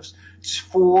incentives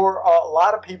for a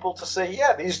lot of people to say,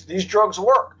 yeah, these drugs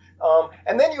work.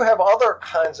 And then you have other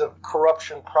kinds of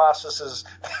corruption processes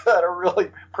that are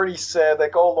really pretty sad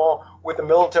that go along with the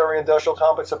military-industrial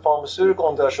complex, the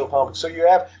pharmaceutical-industrial complex. So you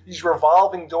have these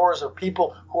revolving doors of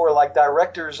people who are like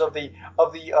directors of the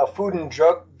Food and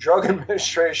Drug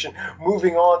Administration,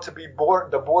 moving on to be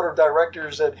the board of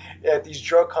directors at these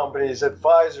drug companies, at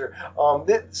Pfizer.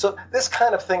 So this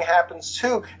kind of thing happens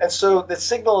too, and so the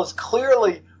signal is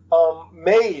clearly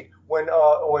made when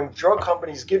drug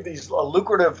companies give these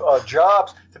lucrative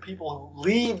jobs to people who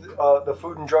leave the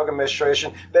Food and Drug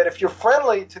Administration, that if you're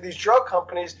friendly to these drug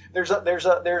companies, there's a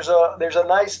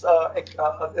nice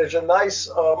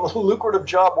lucrative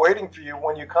job waiting for you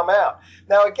when you come out.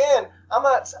 Now, again, I'm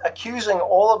not accusing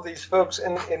all of these folks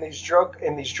in these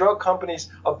drug companies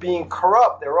of being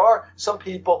corrupt. There are some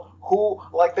people who,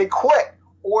 like, they quit,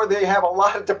 or they have a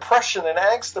lot of depression and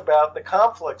angst about the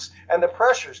conflicts and the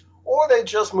pressures, or they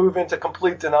just move into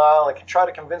complete denial and can try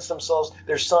to convince themselves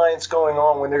there's science going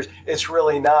on when it's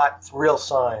really not real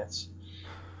science.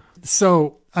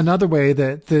 So another way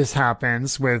that this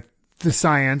happens, with the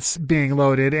science being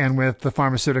loaded and with the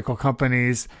pharmaceutical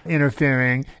companies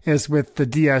interfering, is with the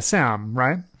DSM,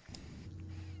 right?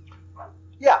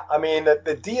 Yeah, I mean, the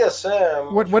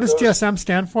DSM... What does DSM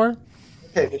stand for?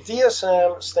 Okay, the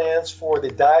DSM stands for the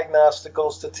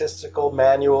Diagnostical Statistical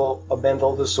Manual of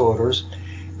Mental Disorders,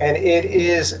 and it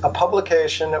is a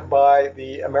publication by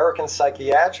the American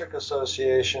Psychiatric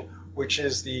Association, which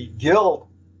is the guild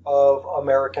of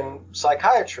American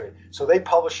psychiatry. So they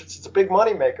publish it. It's a big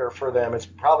moneymaker for them. It's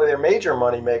probably their major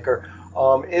moneymaker,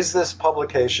 is this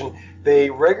publication. They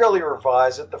regularly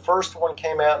revise it. The first one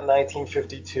came out in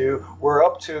 1952. We're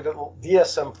up to the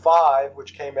DSM-5,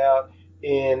 which came out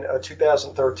in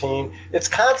 2013.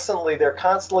 They're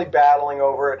constantly battling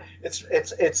over it.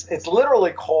 It's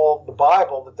literally called the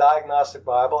Bible, the Diagnostic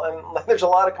Bible, and there's a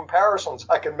lot of comparisons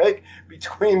I can make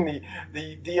between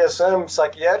the DSM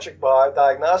Psychiatric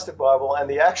Diagnostic Bible and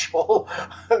the actual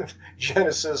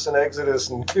Genesis and Exodus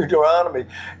and Deuteronomy.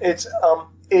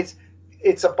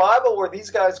 It's a Bible where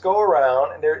these guys go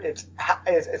around, and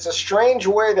it's a strange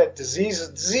way that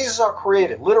diseases are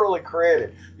created, literally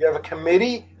created. You have a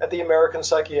committee at the American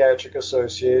Psychiatric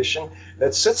Association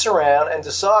that sits around and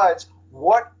decides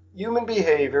what human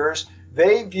behaviors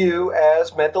they view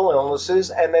as mental illnesses,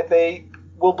 and that they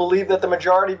will believe that the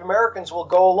majority of Americans will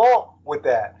go along with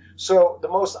that. So the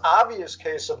most obvious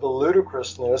case of the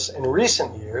ludicrousness in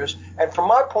recent years, and from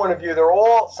my point of view, they're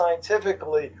all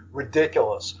scientifically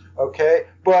ridiculous, okay?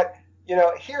 But,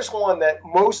 here's one that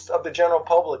most of the general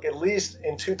public, at least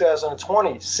in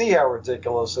 2020, see how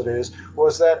ridiculous it is,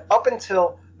 was that up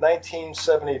until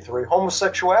 1973,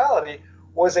 homosexuality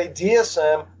was a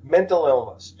DSM mental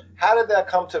illness. How did that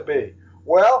come to be?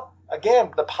 Well,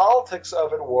 again, the politics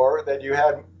of it were that you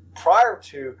had prior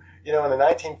to, in the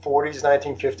 1940s,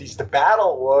 1950s, the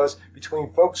battle was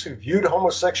between folks who viewed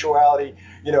homosexuality,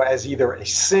 as either a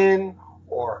sin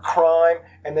or a crime.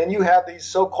 And then you have these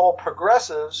so-called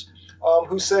progressives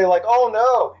who say, like, oh,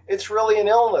 no, it's really an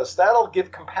illness. That'll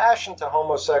give compassion to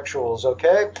homosexuals,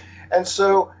 okay? And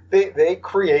so they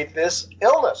create this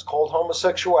illness called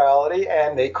homosexuality,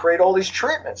 and they create all these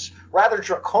treatments, rather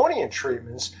draconian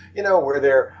treatments, where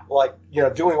they're, like,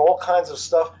 doing all kinds of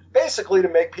stuff, basically to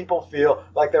make people feel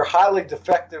like they're highly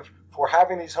defective for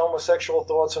having these homosexual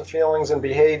thoughts and feelings and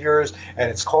behaviors, and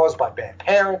it's caused by bad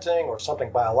parenting or something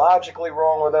biologically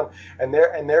wrong with them, and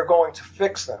they're going to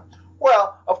fix them.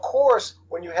 Well, of course,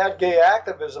 when you had gay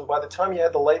activism, by the time you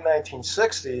had the late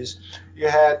 1960s, you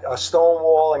had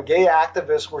Stonewall, and gay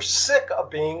activists were sick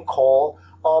of being called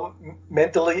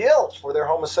mentally ill for their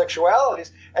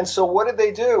homosexualities. And so what did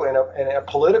they do? In a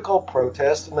political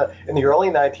protest in the early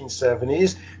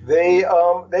 1970s,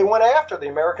 they went after the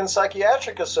American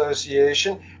Psychiatric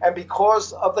Association, and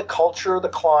because of the culture, the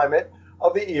climate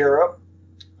of the era,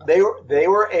 they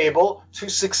were able to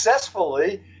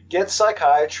successfully get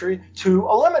psychiatry to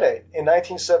eliminate, in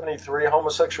 1973,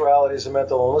 homosexuality as a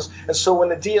mental illness. And so when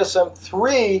the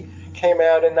DSM-3 came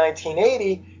out in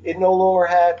 1980, it no longer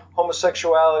had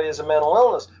homosexuality as a mental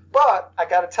illness. But I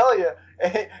got to tell you,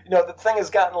 the thing has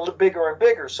gotten a little bigger and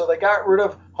bigger. So they got rid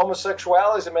of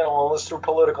homosexuality as a mental illness through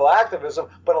political activism,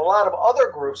 but a lot of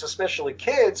other groups, especially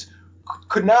kids,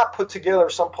 could not put together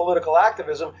some political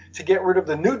activism to get rid of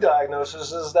the new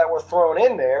diagnoses that were thrown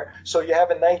in there. So you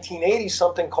have in 1980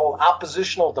 something called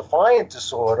oppositional defiant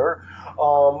disorder,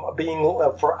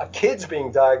 for kids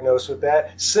being diagnosed with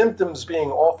that, symptoms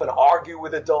being often argue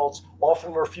with adults,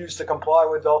 often refuse to comply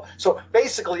with adults. So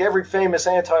basically every famous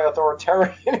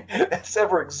anti-authoritarian that's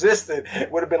ever existed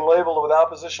would have been labeled with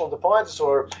oppositional defiant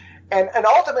disorder. And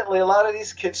ultimately a lot of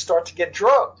these kids start to get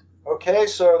drugged. Okay,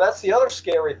 so that's the other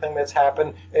scary thing that's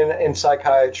happened in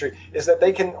psychiatry, is that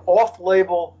they can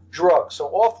off-label drugs. So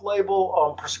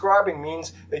off-label prescribing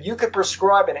means that you could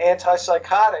prescribe an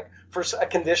antipsychotic for a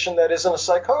condition that isn't a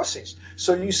psychosis.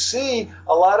 So you see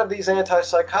a lot of these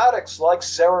antipsychotics like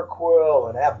Seroquel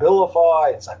and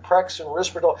Abilify and Zyprexa and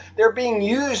Risperdal, they're being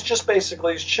used just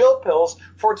basically as chill pills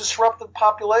for disruptive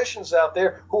populations out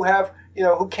there who have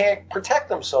who can't protect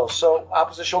themselves. So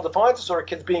oppositional defiant disorder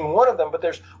kids being one of them, but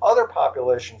there's other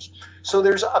populations. So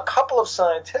there's a couple of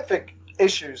scientific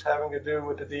issues having to do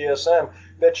with the DSM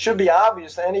that should be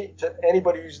obvious to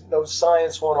anybody who knows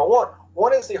Science 101.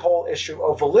 One is the whole issue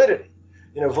of validity.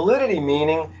 Validity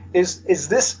meaning is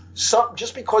this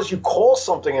just because you call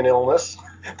something an illness,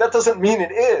 that doesn't mean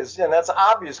it is. And that's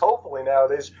obvious, hopefully,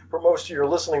 nowadays for most of your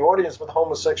listening audience with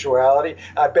homosexuality.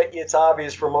 I bet you it's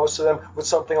obvious for most of them with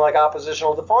something like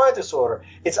oppositional defiant disorder.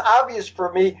 It's obvious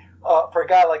for me, for a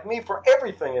guy like me, for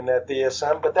everything in that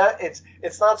DSM, but that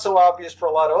it's not so obvious for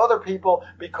a lot of other people,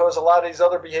 because a lot of these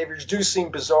other behaviors do seem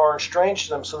bizarre and strange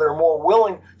to them, so they're more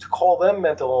willing to call them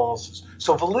mental illnesses.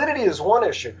 So validity is one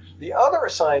issue. The other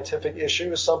scientific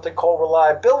issue is something called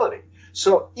reliability.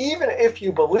 So even if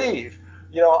you believe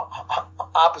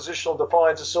oppositional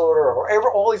defiant disorder,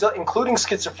 or all these, including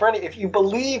schizophrenia, if you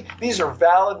believe these are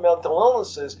valid mental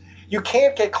illnesses, you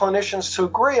can't get clinicians to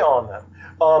agree on them.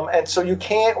 And so you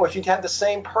can't, or if you have the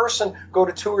same person go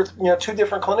to two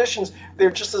different clinicians, they're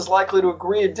just as likely to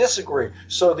agree or disagree.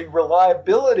 So the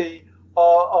reliability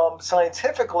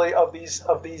scientifically of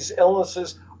these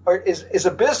illnesses is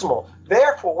abysmal.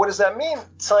 Therefore, what does that mean?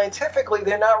 Scientifically,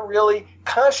 they're not really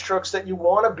constructs that you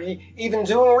want to be even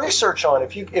doing research on.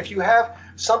 If you have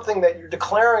something that you're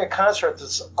declaring a construct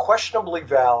that's questionably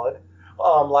valid,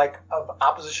 like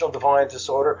oppositional defiant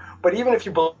disorder, but even if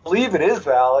you believe it is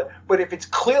valid, but if it's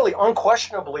clearly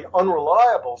unquestionably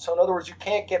unreliable, so in other words, you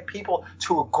can't get people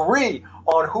to agree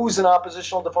on who's an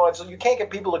oppositional defiant, so you can't get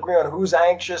people to agree on who's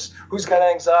anxious, who's got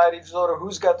anxiety disorder,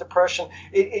 who's got depression.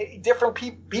 Different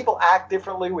people act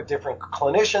differently with different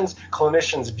clinicians.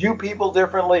 Clinicians view people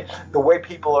differently. The way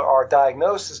people are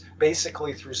diagnosed is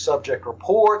basically through subject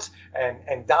reports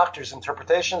and doctors'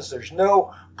 interpretations. There's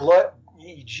no blood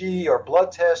EEG or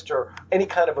blood test or any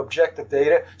kind of objective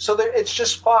data. So it's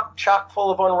just chock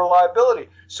full of unreliability.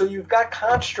 So you've got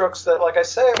constructs that, like I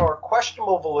say, are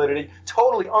questionable validity,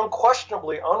 totally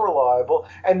unquestionably unreliable,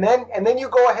 and then you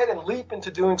go ahead and leap into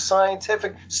doing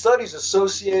scientific studies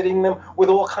associating them with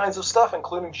all kinds of stuff,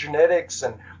 including genetics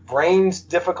and brain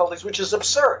difficulties, which is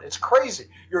absurd. It's crazy.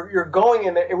 You're going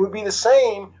in there. It would be the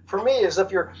same for me as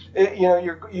if you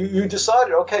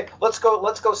decided, okay, let's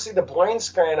go see the brain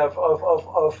scan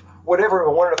of whatever,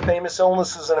 one of the famous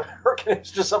illnesses in America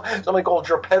is just something called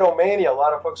drapetomania. A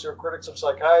lot of folks who are critics of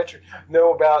psychiatry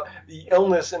know about the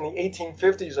illness in the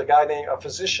 1850s. A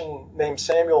physician named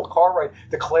Samuel Cartwright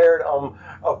declared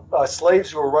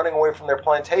slaves who were running away from their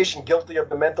plantation guilty of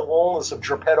the mental illness of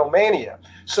drapetomania.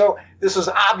 So this is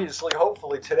obviously,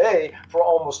 hopefully today, for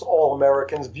almost all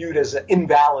Americans, viewed as an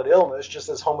invalid illness, just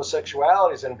as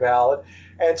homosexuality is invalid.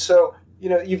 And so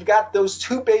you've got those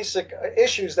two basic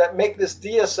issues that make this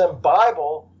DSM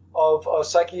Bible of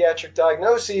psychiatric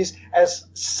diagnoses as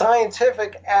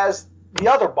scientific as the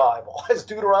other Bible, as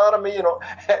Deuteronomy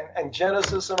and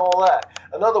Genesis and all that.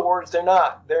 In other words, they're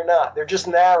not. They're just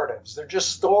narratives. They're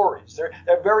just stories.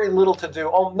 They're very little to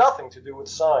do, nothing to do with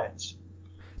science.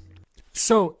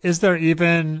 So is there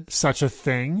even such a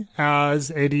thing as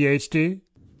ADHD?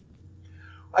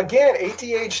 Again,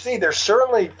 ADHD, there's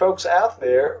certainly folks out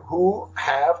there who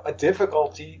have a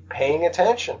difficulty paying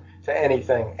attention to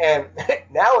anything. And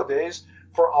nowadays,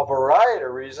 for a variety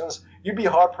of reasons, you'd be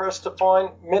hard-pressed to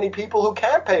find many people who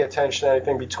can pay attention to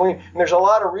anything between. And there's a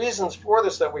lot of reasons for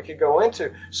this that we could go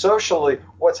into. Socially,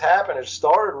 what's happened, it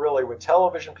started really with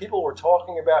television. People were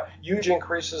talking about huge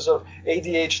increases of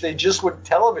ADHD just with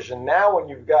television. Now when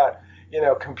you've got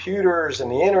computers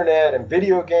and the internet and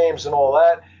video games and all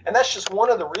that. And that's just one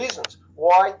of the reasons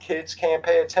why kids can't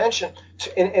pay attention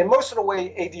to, and most of the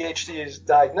way ADHD is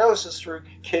diagnosed is through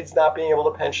kids not being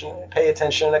able to pay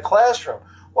attention in a classroom.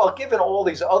 Well, given all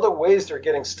these other ways they're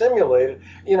getting stimulated,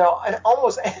 and I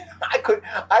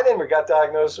never got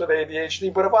diagnosed with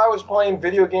ADHD, but if I was playing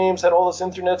video games, had all this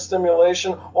internet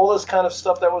stimulation, all this kind of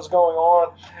stuff that was going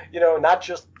on, not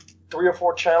just 3 or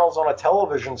 4 channels on a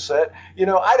television set,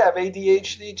 I'd have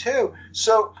ADHD too.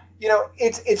 So,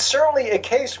 it's certainly a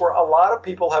case where a lot of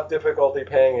people have difficulty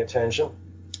paying attention.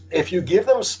 If you give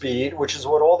them speed, which is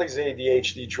what all these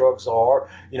ADHD drugs are,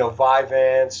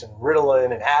 Vyvanse and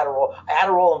Ritalin and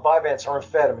Adderall and Vyvanse are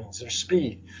amphetamines, they're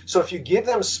speed. So if you give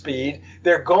them speed,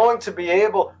 they're going to be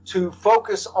able to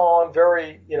focus on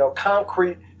very,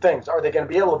 concrete things. Are they going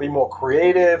to be able to be more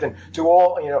creative and do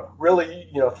all, really,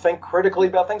 think critically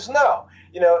about things? No.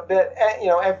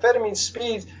 Amphetamine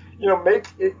speed, make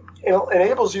it,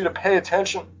 enables you to pay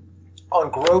attention on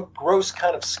gross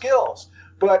kind of skills.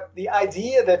 But the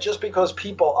idea that just because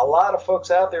a lot of folks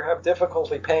out there have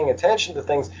difficulty paying attention to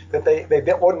things, that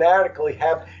they automatically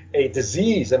have a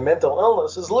disease, a mental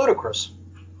illness, is ludicrous.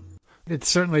 It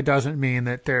certainly doesn't mean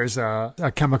that there's a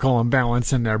chemical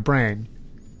imbalance in their brain.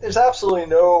 There's absolutely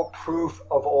no proof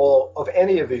of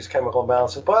any of these chemical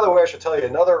imbalances. By the way, I should tell you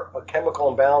another chemical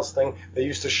imbalance thing they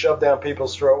used to shove down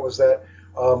people's throat was that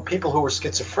people who were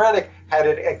schizophrenic had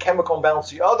a chemical imbalance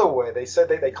the other way. They said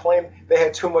they claimed they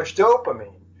had too much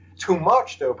dopamine,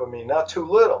 not too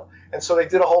little. And so they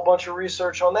did a whole bunch of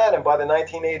research on that. And by the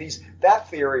 1980s, that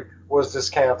theory was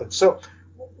discounted. So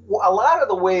a lot of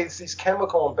the ways these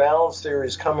chemical imbalance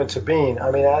theories come into being,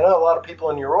 I know a lot of people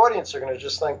in your audience are going to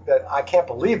just think that I can't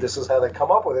believe this is how they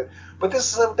come up with it, but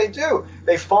this is what they do.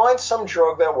 They find some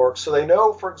drug that works. So they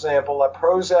know, for example, that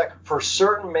Prozac, for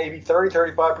certain maybe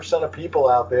 30-35% of people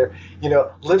out there,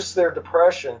 lifts their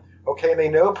depression. Okay, they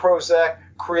know Prozac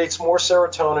creates more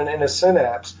serotonin in a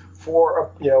synapse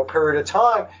for a period of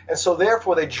time, and so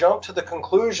therefore they jump to the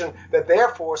conclusion that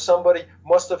therefore somebody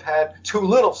must have had too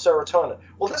little serotonin.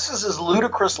 Well, this is as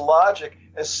ludicrous logic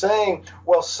as saying,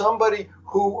 well, somebody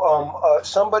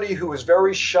who is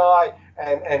very shy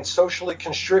and socially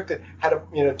constricted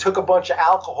took a bunch of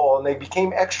alcohol and they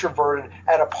became extroverted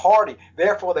at a party.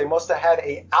 Therefore, they must have had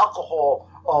a alcohol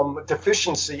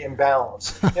deficiency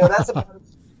imbalance. That's about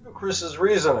ludicrous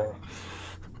reasoning.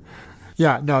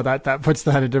 Yeah, no, that puts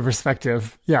that into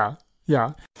perspective. Yeah.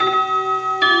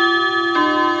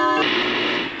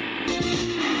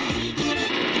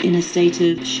 In a state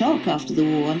of shock after the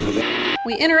war.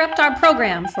 We interrupt our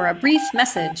program for a brief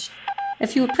message.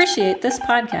 If you appreciate this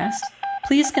podcast,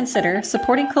 please consider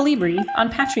supporting Colibri on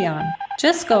Patreon.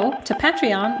 Just go to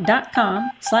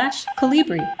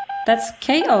patreon.com/Colibri. That's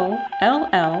KOLLIBRI.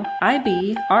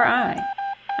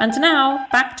 And now,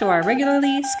 back to our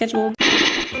regularly scheduled...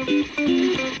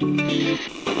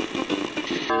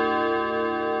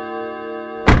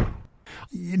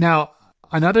 Now,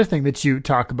 another thing that you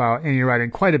talk about in your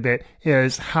writing quite a bit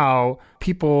is how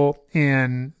people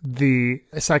in the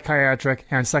psychiatric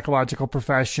and psychological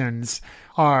professions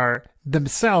are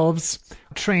themselves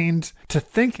trained to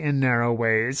think in narrow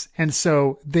ways, and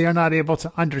so they are not able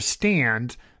to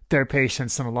understand their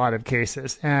patients in a lot of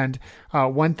cases. And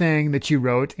one thing that you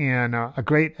wrote in a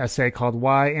great essay called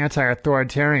Why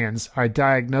Anti-Authoritarians Are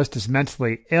Diagnosed as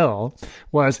Mentally Ill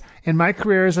was, in my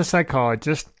career as a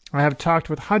psychologist, I have talked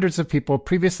with hundreds of people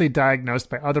previously diagnosed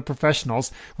by other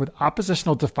professionals with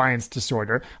oppositional defiance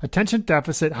disorder, attention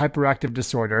deficit hyperactive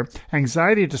disorder,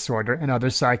 anxiety disorder, and other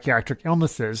psychiatric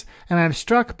illnesses, and I am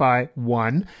struck by,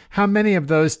 1, how many of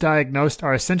those diagnosed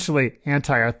are essentially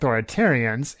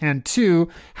anti-authoritarians, and 2,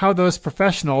 how those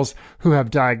professionals who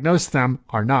have diagnosed them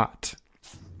are not.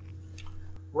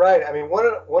 Right. I mean, one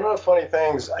of the funny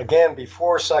things, again,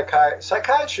 before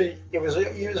psychiatry, it was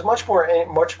much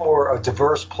more a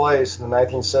diverse place in the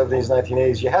 1970s,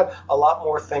 1980s. You had a lot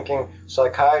more thinking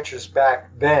psychiatrists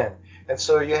back then, and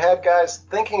so you had guys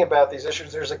thinking about these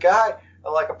issues. There's a guy,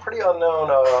 like a pretty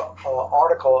unknown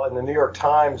article in the New York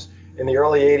Times in the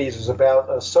early 80s was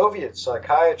about Soviet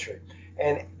psychiatry,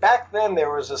 and back then there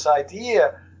was this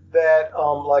idea that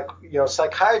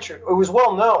psychiatry, it was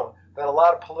well known that a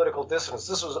lot of political dissidents,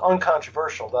 this was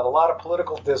uncontroversial, that a lot of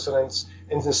political dissidents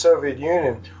in the Soviet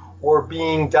Union were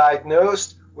being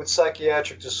diagnosed with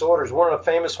psychiatric disorders. One of the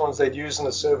famous ones they'd used in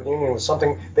the Soviet Union was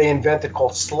something they invented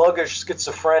called sluggish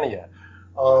schizophrenia.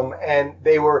 And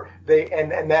they were then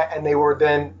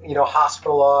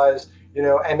hospitalized,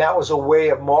 and that was a way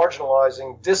of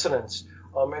marginalizing dissidents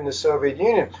in the Soviet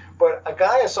Union. But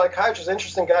a psychiatrist,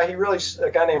 interesting guy,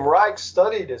 a guy named Reich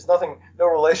studied this. No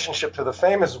relationship to the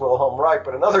famous Wilhelm Reich,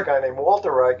 but another guy named Walter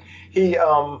Reich. He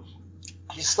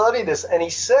studied this, and he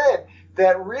said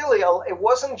that really it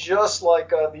wasn't just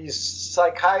like these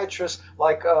psychiatrists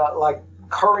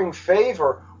currying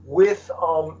favor with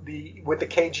the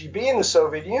KGB in the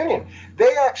Soviet Union.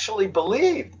 They actually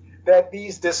believed that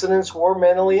these dissidents were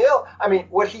mentally ill. I mean,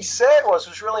 what he said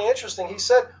was really interesting. He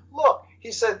said, look,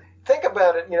 think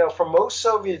about it, for most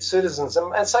Soviet citizens,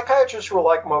 and psychiatrists were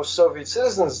like most Soviet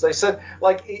citizens, they said,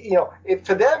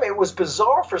 for them it was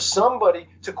bizarre for somebody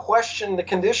to question the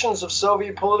conditions of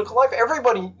Soviet political life.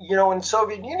 Everybody, in the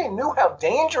Soviet Union knew how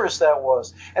dangerous that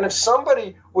was. And if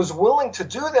somebody was willing to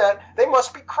do that, they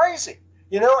must be crazy,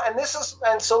 and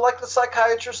so like the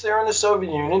psychiatrists there in the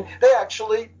Soviet Union, they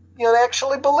actually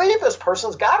believe this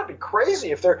person's got to be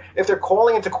crazy if they're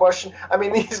calling into question. I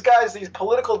mean, these guys, these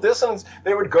political dissidents,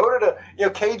 they would go to the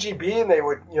KGB and they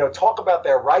would talk about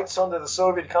their rights under the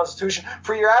Soviet Constitution.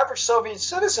 For your average Soviet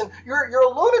citizen, you're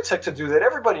a lunatic to do that.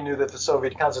 Everybody knew that the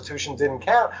Soviet Constitution didn't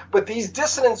count, but these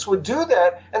dissidents would do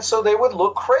that, and so they would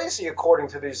look crazy according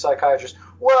to these psychiatrists.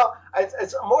 Well,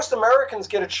 most Americans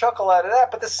get a chuckle out of that,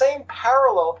 but the same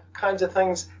parallel kinds of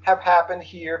things have happened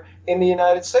here in the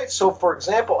United States. So, for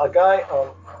example, a guy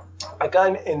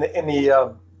in the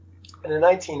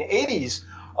 1980s,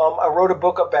 I wrote a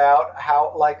book about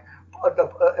how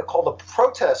called the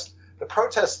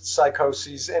protest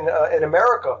psychoses in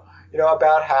America.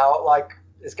 About how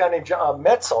this guy named Jonathan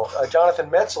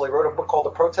Metzl, he wrote a book called The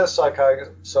Protest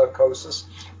Psychosis,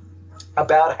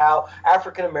 about how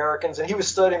African Americans, and he was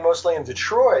studying mostly in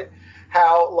Detroit,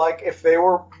 how if they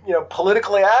were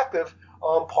politically active,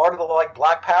 part of the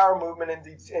Black Power movement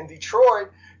in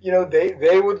Detroit,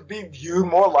 they would be viewed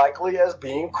more likely as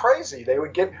being crazy. They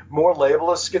would get more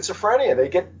labeled as schizophrenia. They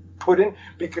get put in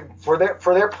for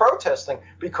their protesting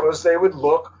because they would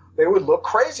look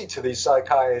crazy to these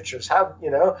psychiatrists.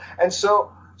 And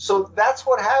so So that's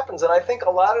what happens. And I think a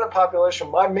lot of the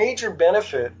population, my major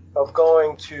benefit of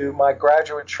going to my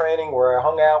graduate training where I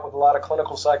hung out with a lot of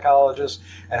clinical psychologists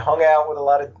and hung out with a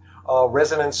lot of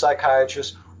resident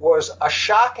psychiatrists was a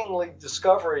shockingly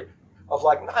discovery of,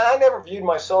 like, I never viewed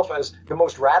myself as the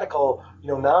most radical,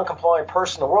 non-compliant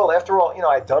person in the world. After all,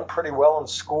 I had done pretty well in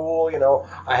school.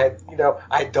 I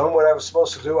had done what I was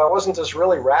supposed to do. I wasn't this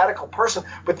really radical person.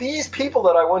 But these people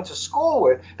that I went to school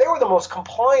with, they were the most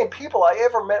compliant people I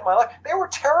ever met in my life. They were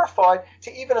terrified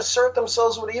to even assert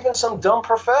themselves with even some dumb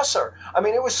professor. I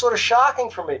mean, it was sort of shocking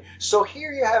for me. So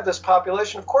here you have this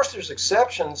population. Of course, there's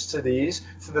exceptions to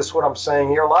this, what I'm saying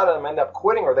here. A lot of them end up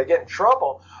quitting or they get in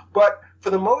trouble. But for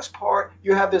the most part,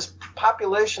 you have this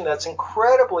population that's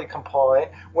incredibly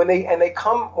compliant. When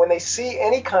they see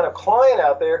any kind of client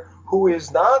out there who is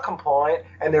non-compliant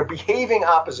and they're behaving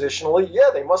oppositionally,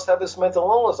 they must have this mental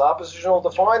illness, oppositional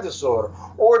defiant disorder,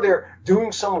 or they're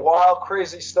doing some wild,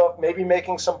 crazy stuff, maybe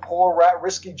making some poor,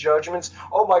 risky judgments.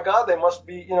 Oh my God, they must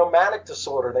be, manic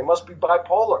disorder. They must be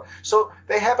bipolar. So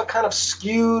they have a kind of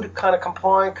skewed, kind of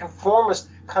compliant, conformist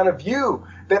kind of view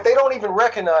that they don't even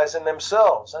recognize in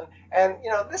themselves. And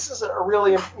this is a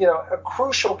really, a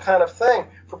crucial kind of thing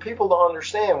for people to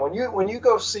understand. When you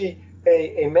go see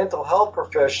a mental health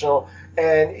professional,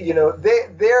 and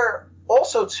they're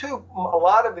also too, a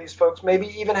lot of these folks maybe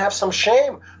even have some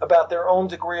shame about their own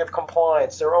degree of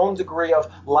compliance, their own degree of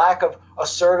lack of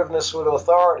assertiveness with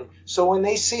authority. So when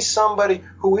they see somebody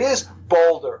who is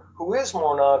bolder, who is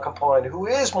more non-compliant, who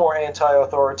is more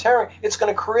anti-authoritarian, it's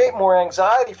going to create more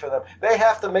anxiety for them. They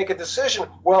have to make a decision.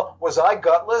 Well, was I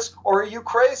gutless or are you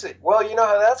crazy? Well, you know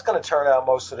how that's going to turn out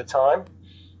most of the time.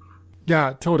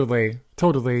 Yeah, totally.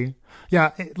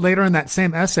 Yeah, later in that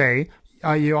same essay,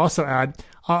 you also add,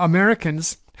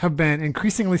 Americans have been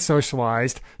increasingly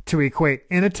socialized to equate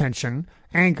inattention,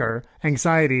 anger,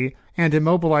 anxiety, and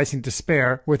immobilizing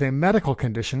despair with a medical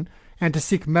condition and to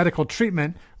seek medical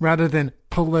treatment rather than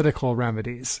political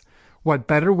remedies. What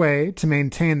better way to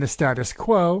maintain the status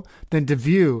quo than to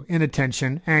view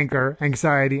inattention, anger,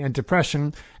 anxiety, and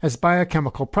depression as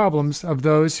biochemical problems of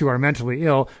those who are mentally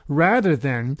ill rather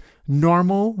than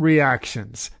normal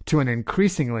reactions to an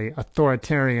increasingly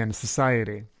authoritarian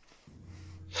society?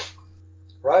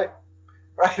 Right.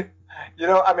 You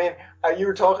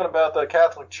were talking about the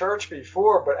Catholic Church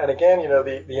before, but, and again,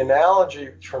 the analogy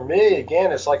for me,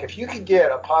 again, is like if you could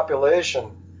get a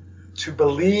population to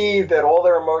believe that all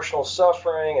their emotional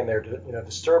suffering and their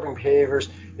disturbing behaviors,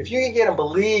 if you can get them to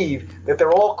believe that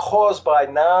they're all caused by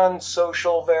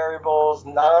non-social variables,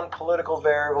 non-political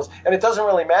variables, and it doesn't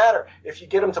really matter if you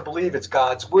get them to believe it's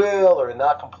God's will or they're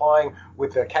not complying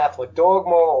with the Catholic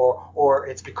dogma or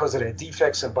it's because of their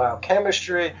defects in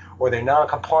biochemistry or their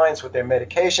non-compliance with their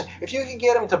medication. If you can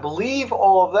get them to believe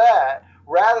all of that,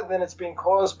 rather than it's being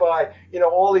caused by,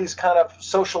 all these kind of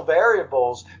social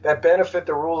variables that benefit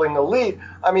the ruling elite,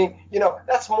 I mean,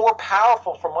 that's more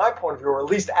powerful from my point of view, or at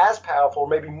least as powerful,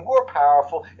 maybe more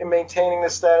powerful in maintaining the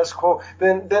status quo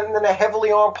than a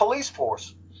heavily armed police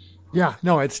force. Yeah,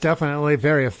 no, it's definitely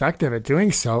very effective at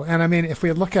doing so. And I mean, if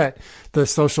we look at the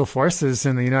social forces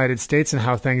in the United States and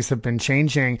how things have been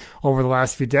changing over the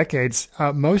last few decades,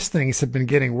 most things have been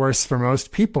getting worse for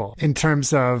most people. In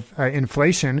terms of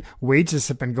inflation, wages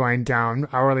have been going down,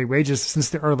 hourly wages, since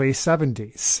the early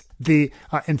 70s. The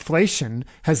inflation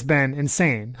has been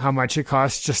insane, how much it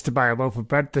costs just to buy a loaf of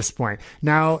bread at this point.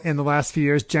 Now, in the last few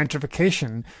years,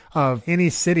 gentrification of any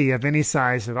city of any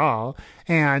size at all.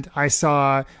 And I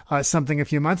saw something a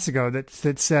few months ago that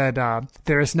said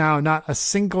there is now not a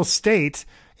single state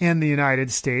in the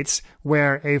United States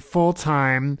where a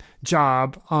full-time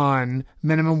job on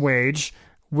minimum wage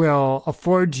will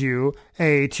afford you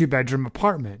a 2-bedroom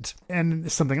apartment. And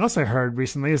something else I heard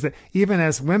recently is that even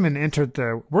as women entered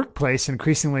the workplace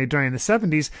increasingly during the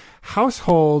 70s,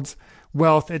 household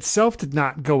wealth itself did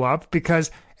not go up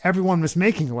because everyone was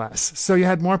making less. So you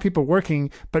had more people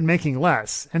working but making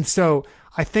less. And so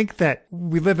I think that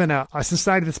we live in a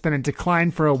society that's been in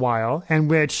decline for a while, and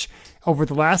which over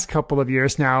the last couple of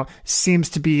years now seems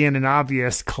to be in an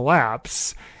obvious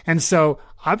collapse. And so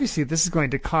obviously this is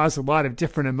going to cause a lot of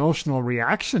different emotional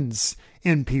reactions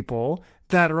in people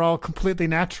that are all completely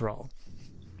natural.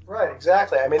 Right,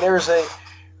 exactly. I mean, here's a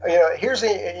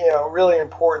really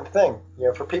important thing,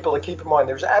 for people to keep in mind.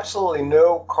 There's absolutely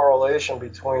no correlation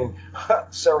between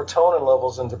serotonin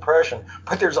levels and depression,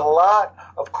 but there's a lot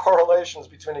of correlations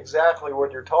between exactly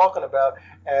what you're talking about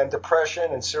and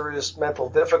depression and serious mental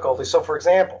difficulty. So, for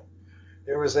example,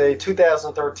 there was a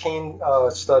 2013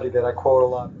 study that I quote a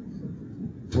lot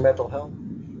to mental health.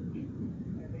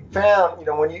 And they found,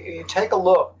 when you take a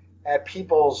look at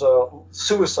people's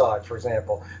suicide, for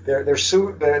example, their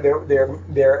suicide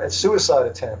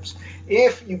attempts.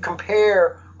 If you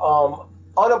compare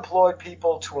unemployed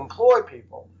people to employed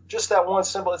people, just that one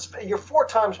symbol, you're 4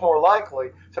 times more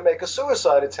likely to make a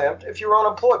suicide attempt if you're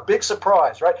unemployed. Big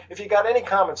surprise, right? If you got any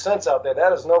common sense out there,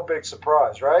 that is no big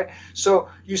surprise, right? So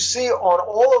you see on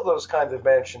all of those kinds of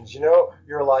dimensions,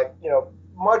 you're like,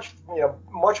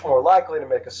 much more likely to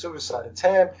make a suicide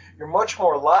attempt. You're much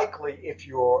more likely if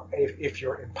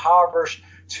you're impoverished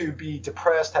to be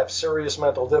depressed, have serious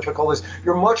mental difficulties.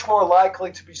 You're much more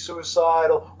likely to be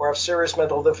suicidal or have serious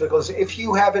mental difficulties if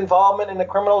you have involvement in the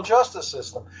criminal justice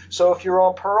system. So if you're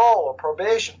on parole or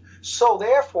probation. So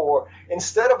therefore,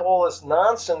 instead of all this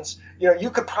nonsense,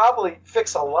 you could probably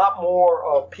fix a lot more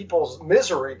of people's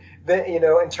misery than,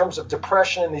 in terms of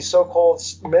depression and these so-called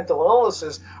mental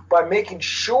illnesses by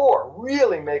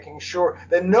really making sure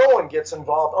that no one gets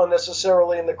involved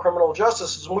unnecessarily in the criminal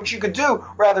justice system, which you could do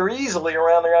rather easily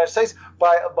around the United States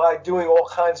by doing all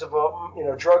kinds of,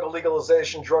 drug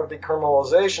legalization, drug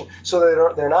decriminalization, so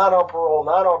that they're not on parole,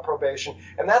 not on probation.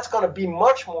 And that's going to be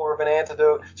much more of an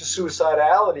antidote to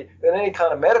suicidality than any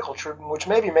kind of medical treatment, which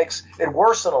maybe makes it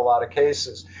worse in a lot of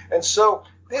cases. And so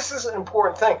this is an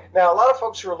important thing. Now, a lot of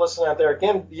folks who are listening out there,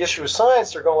 again, the issue of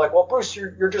science, they're going like, well, Bruce,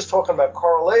 you're just talking about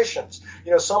correlations.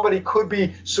 Somebody could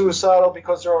be suicidal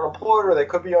because they're unemployed, or they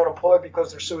could be unemployed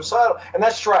because they're suicidal. And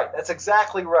that's right. That's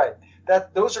exactly right.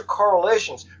 Those are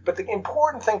correlations. But the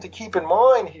important thing to keep in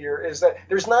mind here is that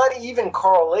there's not even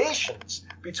correlations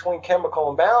between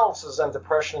chemical imbalances and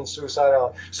depression and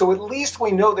suicidality. So at least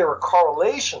we know there are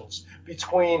correlations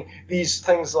between these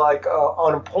things like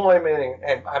unemployment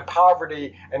and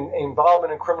poverty and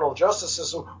involvement in criminal justice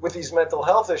system with these mental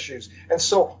health issues. And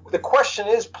so the question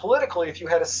is, politically, if you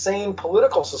had a sane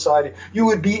political society, you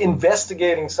would be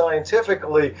investigating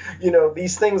scientifically,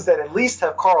 these things that at least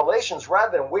have correlations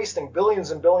rather than wasting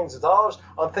billions and billions of dollars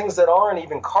on things that aren't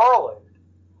even correlated.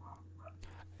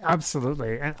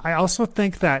 Absolutely. And I also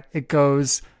think that it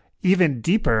goes even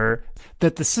deeper,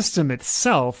 that the system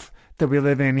itself that we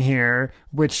live in here,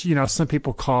 which, some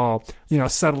people call,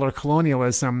 settler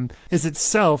colonialism, is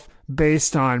itself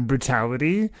based on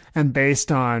brutality and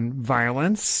based on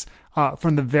violence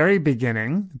from the very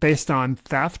beginning, based on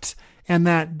theft, and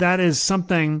that is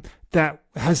something that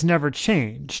has never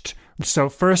changed. So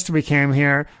first we came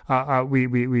here,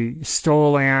 we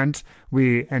stole land,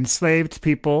 we enslaved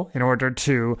people in order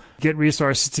to get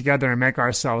resources together and make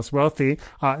ourselves wealthy.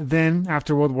 Then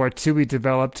after World War II, we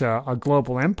developed a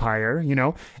global empire,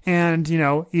 and,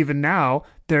 even now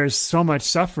there's so much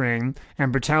suffering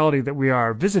and brutality that we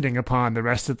are visiting upon the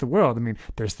rest of the world. I mean,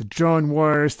 there's the drone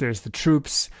wars, there's the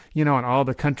troops, in all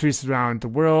the countries around the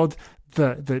world.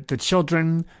 The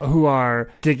children who are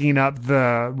digging up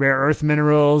the rare earth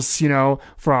minerals,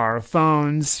 for our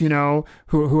phones,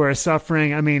 who are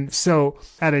suffering. I mean, so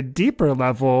at a deeper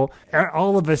level,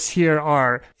 all of us here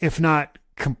are, if not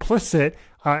complicit,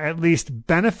 at least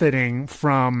benefiting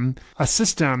from a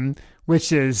system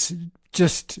which is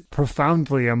just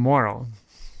profoundly immoral.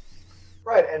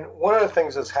 Right, and one of the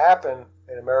things that's happened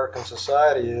in American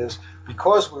society is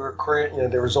because we were creating,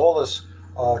 there was all this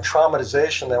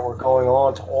traumatization that were going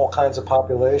on to all kinds of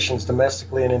populations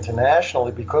domestically and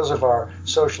internationally because of our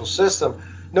social system.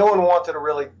 No one wanted to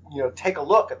really, take a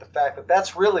look at the fact that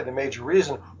that's really the major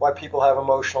reason why people have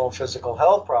emotional and physical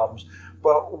health problems.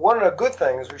 But one of the good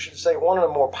things, we should say, one of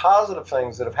the more positive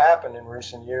things that have happened in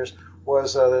recent years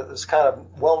was this kind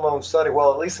of well-known study,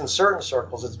 well, at least in certain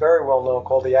circles, it's very well-known,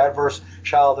 called the Adverse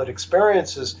Childhood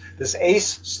Experiences, this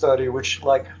ACE study, which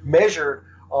measured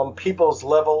people's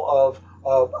level of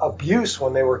abuse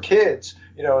when they were kids,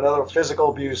 another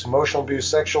physical abuse, emotional abuse,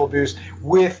 sexual abuse,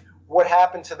 with what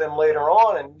happened to them later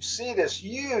on. And you see this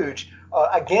huge,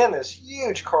 this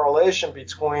huge correlation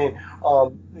between,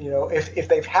 if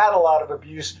they've had a lot of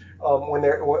abuse when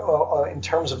they're in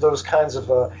terms of those kinds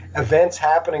of events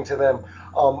happening to them,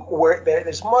 where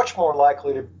it's much more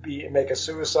likely to make a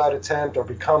suicide attempt or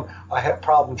become a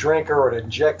problem drinker or to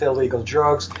inject illegal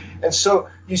drugs. And so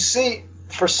you see,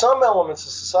 for some elements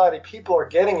of society, people are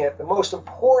getting it. The most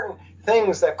important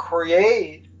things that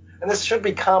create, and this should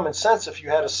be common sense if you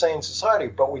had a sane society,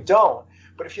 but we don't.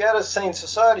 But if you had a sane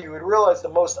society, you would realize the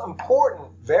most important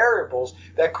variables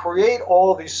that create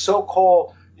all of these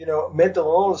so-called, mental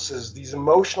illnesses, these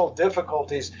emotional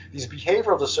difficulties, these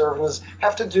behavioral disturbances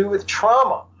have to do with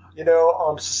trauma.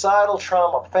 Societal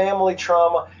trauma, family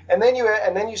trauma, and then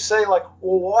you say, like,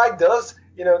 well, why does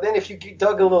then if you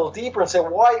dug a little deeper and say,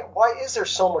 why is there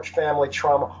so much family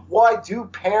trauma? Why do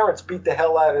parents beat the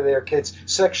hell out of their kids,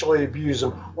 sexually abuse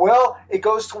them? Well, it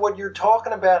goes to what you're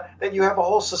talking about, that you have a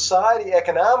whole society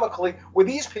economically where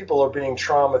these people are being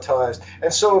traumatized.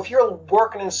 And so if you're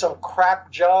working in some crap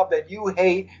job that you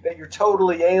hate, that you're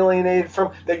totally alienated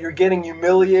from, that you're getting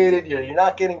humiliated, you're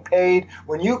not getting paid,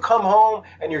 when you come home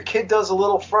and your kid does a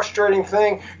little frustrating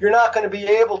thing, you're not going to be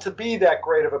able to be that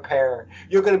great of a parent.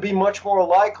 You're going to be much more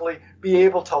likely be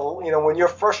able to, when you're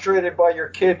frustrated by your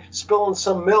kid spilling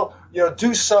some milk,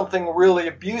 do something really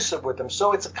abusive with them.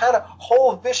 So it's a kind of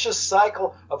whole vicious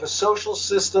cycle of a social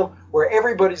system where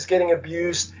everybody's getting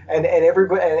abused and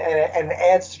everybody and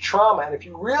adds to trauma. And if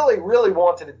you really, really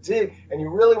wanted to dig and you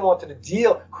really wanted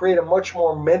to create a much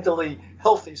more mentally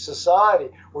healthy society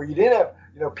where you didn't have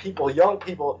young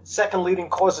people, second leading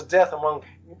cause of death among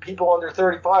people under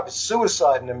 35 is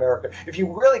suicide in America. If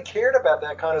you really cared about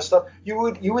that kind of stuff, you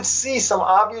would see some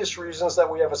obvious reasons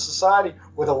that we have a society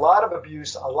with a lot of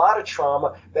abuse, a lot of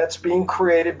trauma that's being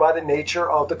created by the nature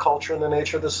of the culture and the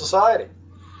nature of the society.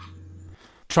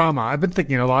 Trauma. I've been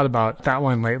thinking a lot about that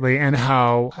one lately, and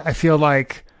how I feel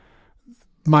like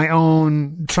my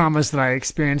own traumas that I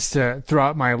experienced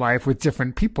throughout my life with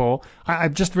different people,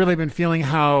 I've just really been feeling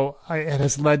how it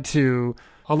has led to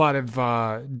a lot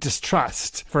of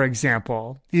distrust, for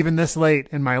example. Even this late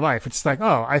in my life, it's like,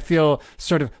 I feel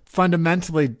sort of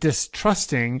fundamentally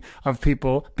distrusting of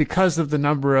people because of the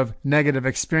number of negative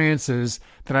experiences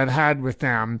that I've had with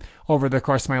them over the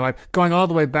course of my life, going all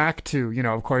the way back to,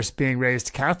 of course, being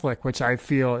raised Catholic, which I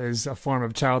feel is a form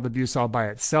of child abuse all by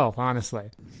itself, honestly.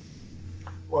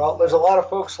 Well, there's a lot of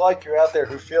folks like you out there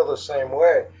who feel the same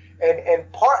way. And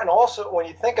also when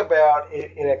you think about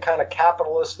it in a kind of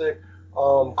capitalistic,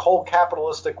 cold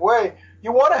capitalistic way,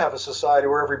 you want to have a society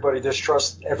where everybody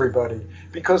distrusts everybody,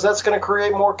 because that's going to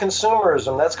create more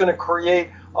consumerism. That's going to create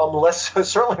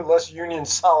certainly less union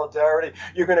solidarity.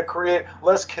 You're going to create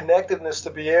less connectedness to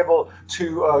be able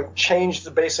to change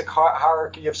the basic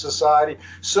hierarchy of society.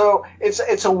 So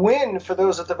it's a win for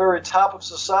those at the very top of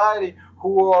society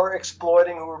who are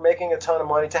exploiting, who are making a ton of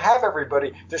money, to have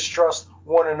everybody distrust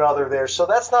one another there. So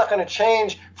that's not going to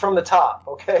change from the top,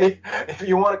 okay? If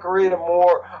you want to create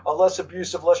a less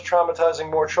abusive, less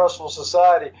traumatizing, more trustful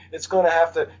society, it's going to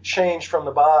have to change from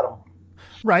the bottom.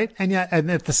 Right. And yet, and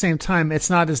at the same time, it's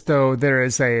not as though there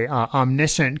is a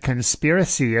omniscient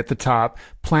conspiracy at the top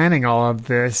planning all of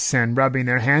this and rubbing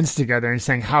their hands together and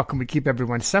saying, how can we keep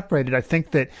everyone separated? I think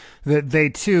that they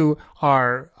too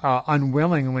are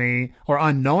unwillingly or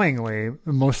unknowingly,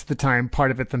 most of the time, part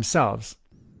of it themselves.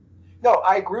 No,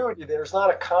 I agree with you. There's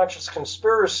not a conscious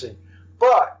conspiracy,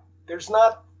 but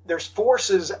there's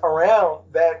forces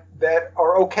around that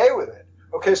are okay with it.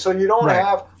 Okay, so you don't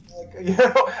have,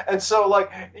 and so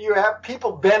you have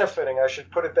people benefiting, I should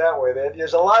put it that way.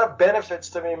 There's a lot of benefits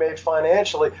to be made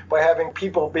financially by having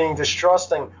people being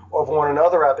distrusting of one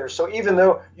another out there. So even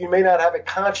though you may not have a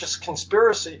conscious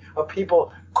conspiracy of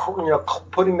people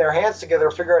putting their hands together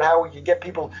to figure out how we can get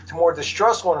people to more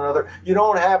distrust one another, you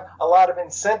don't have a lot of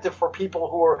incentive for people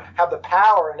who have the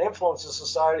power and influence in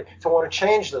society to want to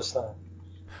change this thing.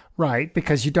 Right,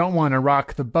 because you don't want to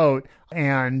rock the boat.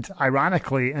 And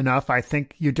ironically enough, I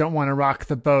think you don't want to rock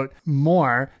the boat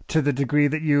more to the degree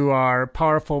that you are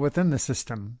powerful within the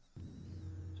system.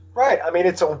 Right. I mean,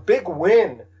 it's a big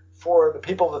win for the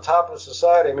people at the top of the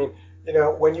society. I mean,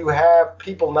 when you have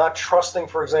people not trusting,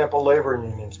 for example, labor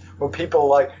unions, when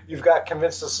people you've got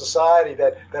convinced the society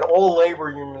that all labor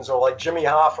unions are like Jimmy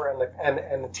Hoffa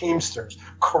and the Teamsters,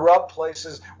 corrupt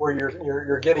places where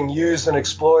you're getting used and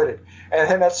exploited.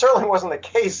 And that certainly wasn't the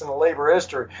case in the labor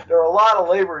history. There are a lot of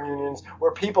labor unions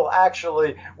where people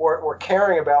actually were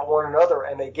caring about one another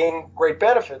and they gained great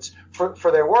benefits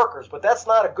for their workers. But that's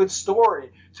not a good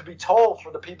story to be told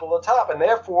for the people at the top. And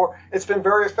therefore, it's been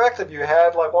very effective. You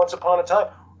had, once upon a time,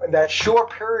 in that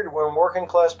short period when working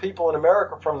class people in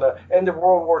America from the end of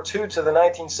World War II to the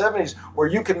 1970s, where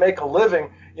you could make a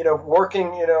living,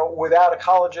 working, without a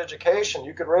college education,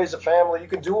 you could raise a family, you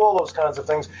could do all those kinds of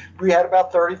things. We had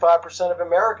about 35% of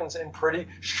Americans in pretty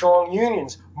strong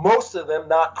unions, most of them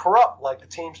not corrupt like the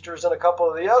Teamsters and a couple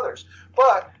of the others.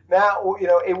 But now,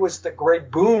 it was the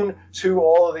great boon to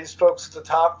all of these folks at the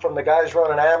top, from the guys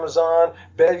running Amazon,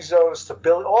 Bezos, to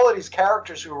Bill, all of these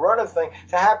characters who run a thing,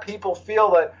 to have people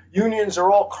feel that unions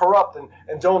are all corrupt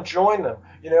and don't join them,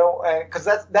 because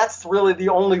that's really the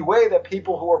only way that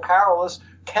people who are powerless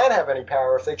can have any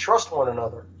power, if they trust one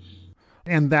another.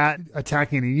 And that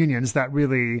attacking the unions, that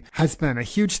really has been a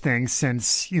huge thing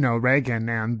since, Reagan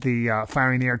and the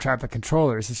firing the air traffic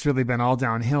controllers. It's really been all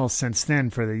downhill since then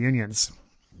for the unions.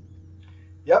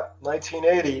 Yep,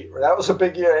 1980. That was a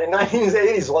big year. In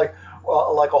 1980s, like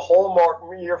a hallmark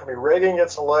year for me. Reagan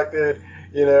gets elected,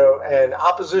 and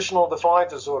oppositional defiant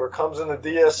disorder comes in the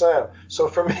DSM. So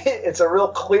for me, it's a real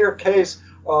clear case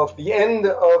of the end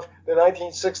of the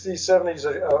 1960s, 70s,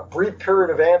 a brief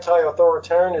period of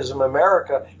anti-authoritarianism in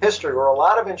America history, where a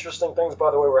lot of interesting things,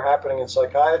 by the way, were happening in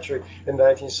psychiatry in the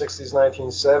 1960s,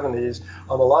 1970s,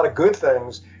 a lot of good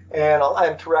things,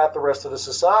 and throughout the rest of the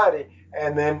society.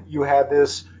 And then you had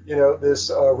this,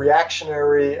 this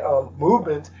reactionary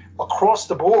movement across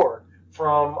the board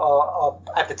from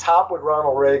at the top with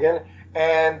Ronald Reagan,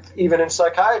 and even in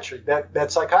psychiatry.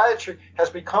 That psychiatry has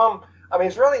become,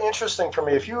 it's really interesting for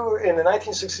me. If you, in the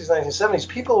 1960s, 1970s,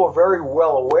 people were very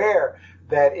well aware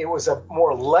that it was a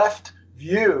more left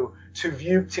view to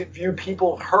view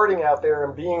people hurting out there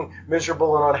and being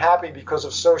miserable and unhappy because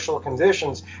of social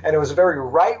conditions, and it was a very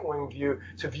right-wing view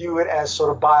to view it as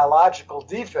sort of biological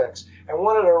defects. And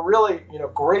one of the really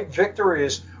great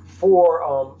victories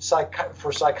for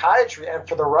psychiatry and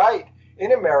for the right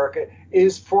in America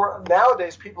is for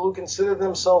nowadays people who consider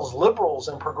themselves liberals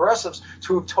and progressives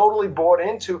to have totally bought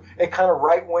into a kind of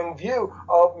right-wing view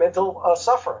of mental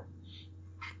suffering.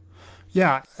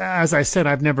 Yeah, as I said,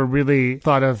 I've never really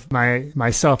thought of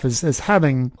myself as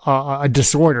having a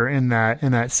disorder in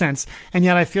that sense, and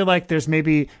yet I feel like there's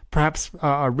maybe perhaps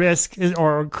a risk,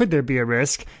 or could there be a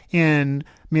risk in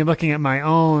me looking at my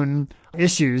own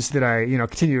issues that I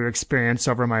continue to experience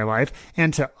over my life,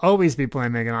 and to always be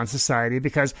blaming it on society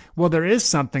because, well, there is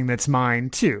something that's mine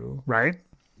too, right?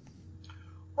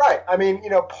 Right.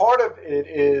 Part of it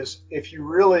is, if you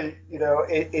really,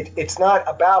 it's not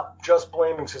about just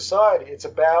blaming society. It's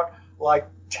about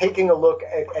taking a look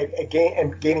at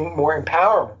gaining more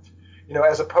empowerment,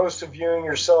 as opposed to viewing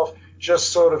yourself just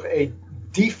sort of a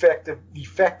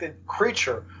defected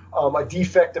creature, a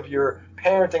defect of your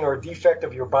parenting or a defect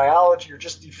of your biology. You're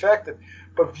just defective,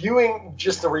 but viewing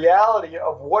just the reality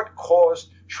of what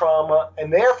caused trauma,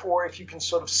 and therefore, if you can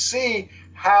sort of see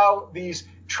how these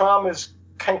traumas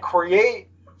can create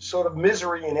sort of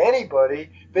misery in anybody,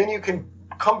 then you can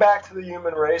come back to the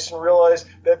human race and realize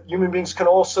that human beings can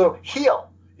also heal.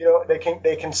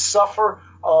 They can suffer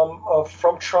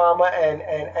from trauma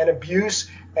and abuse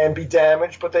and be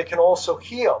damaged, but they can also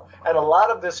heal. And a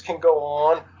lot of this can go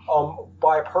on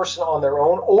by a person on their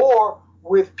own or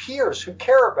with peers who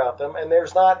care about them, and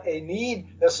there's not a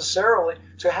need necessarily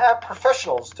to have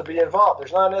professionals to be involved.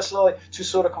 There's not necessarily to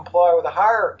sort of comply with a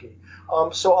hierarchy.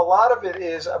 So a lot of it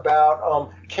is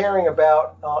about caring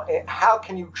about how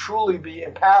can you truly be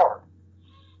empowered.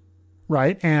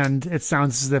 Right, and it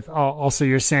sounds as if also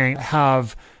you're saying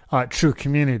have true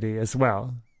community as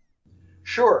well.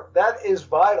 Sure, that is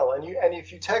vital, and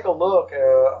if you take a look,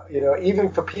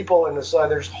 even for people in the side,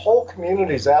 there's whole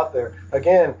communities out there.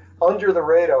 Again, under the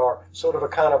radar, sort of a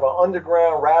kind of an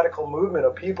underground radical movement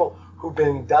of people who've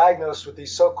been diagnosed with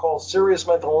these so-called serious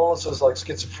mental illnesses like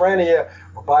schizophrenia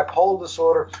or bipolar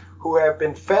disorder, who have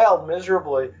been failed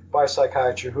miserably by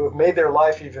psychiatry, who have made their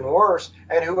life even worse,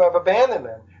 and who have abandoned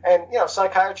them. And,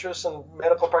 psychiatrists and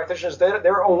medical practitioners,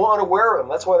 they're unaware of them.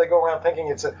 That's why they go around thinking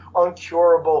it's an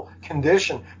uncurable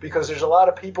condition, because there's a lot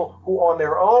of people who on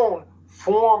their own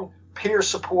form peer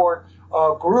support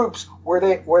groups where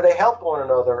they help one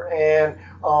another. And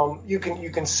you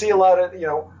can see a lot of,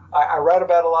 I write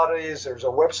about a lot of these. There's a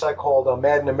website called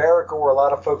Mad in America where a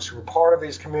lot of folks who are part of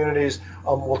these communities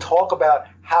will talk about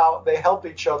how they help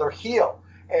each other heal.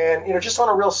 And, just on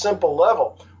a real simple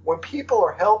level, when people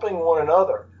are helping one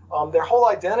another, their whole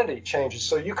identity changes.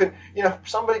 So you could,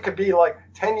 somebody could be like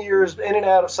 10 years in and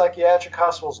out of psychiatric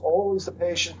hospitals, always the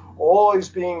patient, always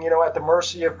being, at the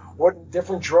mercy of what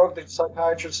different drug the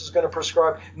psychiatrist is going to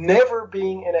prescribe, never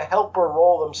being in a helper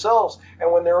role themselves.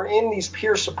 And when they're in these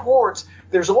peer supports,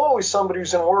 there's always somebody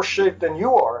who's in worse shape than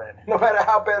you are in. No matter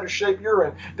how bad a shape you're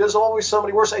in, there's always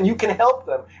somebody worse, and you can help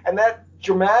them. And that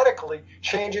dramatically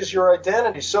changes your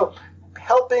identity. So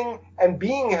helping and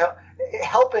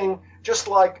helping, just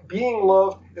like being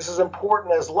loved is as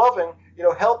important as loving,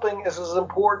 helping is as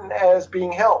important as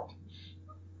being helped.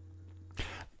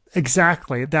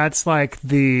 Exactly. That's like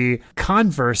the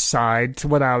converse side to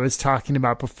what I was talking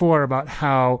about before, about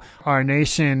how our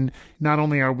nation, not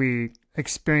only are we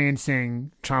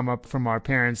experiencing trauma from our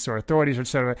parents or authorities,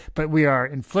 etc., but we are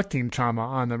inflicting trauma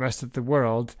on the rest of the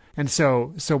world. And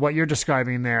so what you're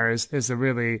describing there is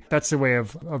that's a way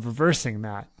of reversing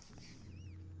that.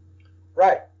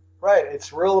 Right.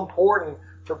 It's real important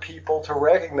for people to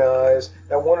recognize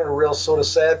that one of the real sort of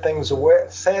sad things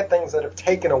that have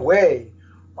taken away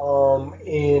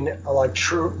in like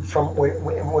true from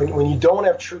when you don't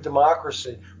have true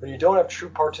democracy, when you don't have true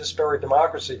participatory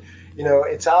democracy,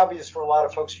 it's obvious for a lot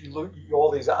of folks you lose all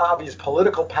these obvious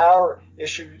political power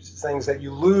issues, things that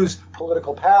you lose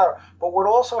political power. But what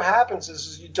also happens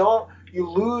is you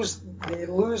lose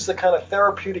the kind of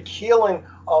therapeutic healing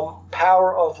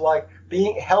power of like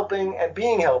helping and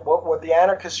being helped. What the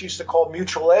anarchists used to call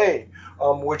mutual aid,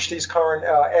 which these current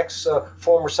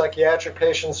former psychiatric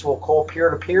patients will call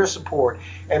peer-to-peer support.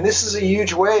 And this is a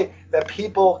huge way that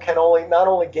people can not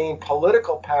only gain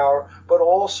political power, but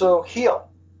also heal.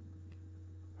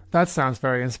 That sounds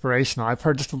very inspirational. I've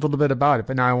heard just a little bit about it,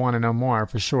 but now I want to know more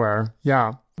for sure.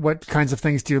 Yeah. What kinds of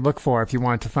things do you look for if you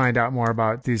want to find out more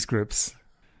about these groups?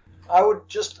 I would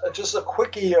just a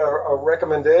quickie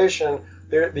recommendation.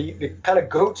 The kind of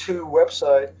go-to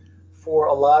website for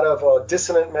a lot of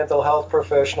dissonant mental health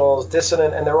professionals,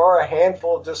 and there are a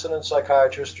handful of dissonant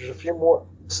psychiatrists. There's a few more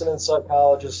dissonant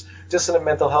psychologists, dissonant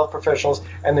mental health professionals,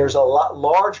 and there's a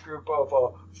large group of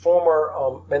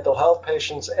former mental health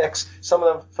patients. Some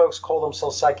of them folks call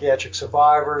themselves psychiatric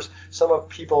survivors. Some of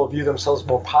people view themselves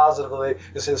more positively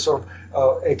as sort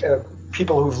of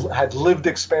people who've had lived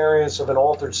experience of an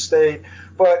altered state.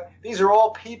 But these are all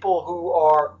people who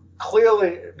are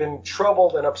clearly been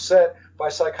troubled and upset by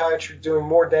psychiatry doing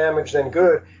more damage than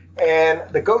good. And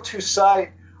the go-to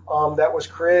site that was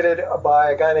created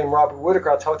by a guy named Robert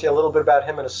Whitaker, I'll talk to you a little bit about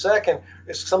him in a second,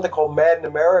 is something called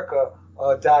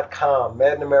madinamerica.com,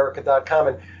 madinamerica.com.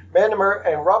 And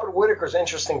Robert Whitaker's an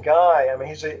interesting guy. I mean,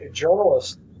 he's a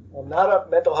journalist, not a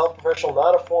mental health professional,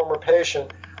 not a former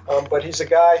patient, but he's a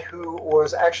guy who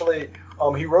was actually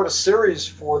he wrote a series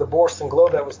for the Boston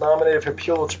Globe that was nominated for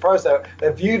Pulitzer Prize that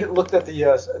looked at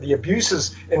the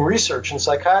abuses in research in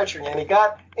psychiatry, and he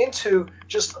got into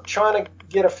just trying to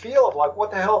get a feel of like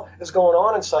what the hell is going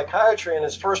on in psychiatry. And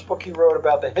his first book he wrote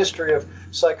about the history of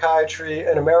psychiatry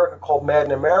in America called Mad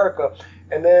in America.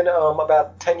 And then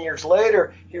about 10 years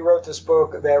later, he wrote this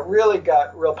book that really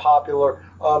got real popular.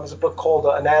 It was a book called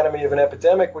Anatomy of an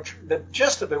Epidemic, which the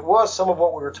gist of it was some of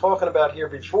what we were talking about here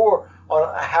before on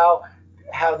how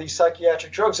these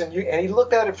psychiatric drugs, and he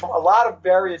looked at it from a lot of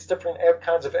various different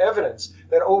kinds of evidence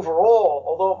that overall,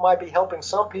 although it might be helping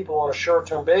some people on a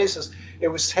short-term basis, it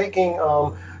was taking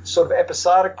sort of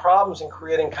episodic problems and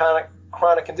creating chronic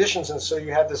conditions. And so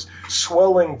you had this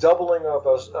swelling, doubling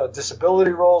of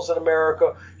disability rolls in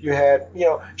America. You had,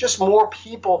 just more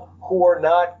people who are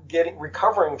not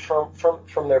recovering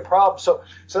from their problems. So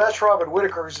that's Robert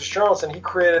Whitaker, who's a journalist, and he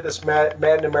created this Mad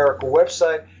in America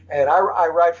website. And I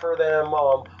write for them,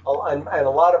 and a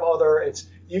lot of other.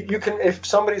 You can, if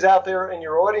somebody's out there in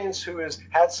your audience who has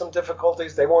had some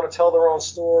difficulties, they want to tell their own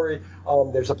story.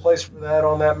 There's a place for that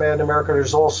on that Mad in America.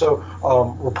 There's also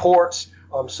reports.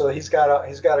 So he's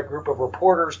got a group of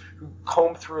reporters who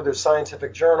comb through their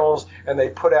scientific journals, and they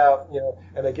put out,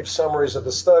 and they give summaries of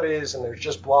the studies, and there's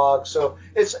just blogs. So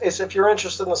it's if you're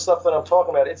interested in the stuff that I'm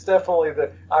talking about, it's definitely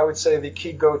I would say the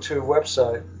key go-to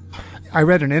website. I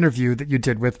read an interview that you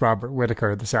did with Robert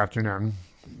Whitaker this afternoon.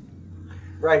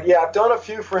 Right. Yeah, I've done a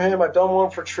few for him. I've done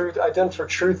one for Truth. I've done for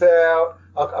Truth Out.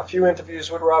 A few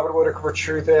interviews with Robert Whitaker for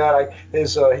Truth Out.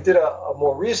 He did a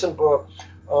more recent book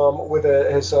with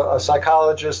a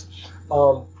psychologist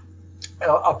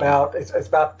about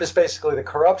basically the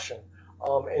corruption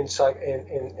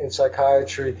in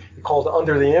psychiatry called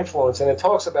Under the Influence, and it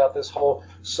talks about this whole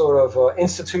sort of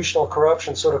institutional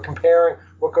corruption, sort of comparing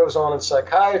what goes on in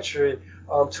psychiatry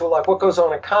to like what goes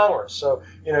on in Congress. So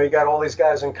you got all these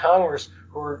guys in Congress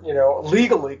who are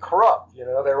legally corrupt.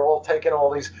 They're all taking all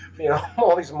these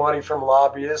all these money from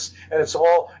lobbyists, and it's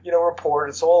all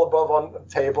reported. It's all above on the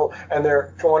table, and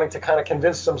they're wanting to kind of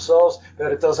convince themselves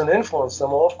that it doesn't influence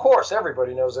them. Well, of course,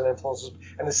 everybody knows it influences,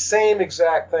 and the same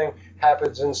exact thing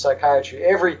happens in psychiatry.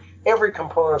 Every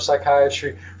component of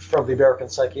psychiatry, from the American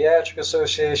Psychiatric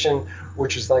Association,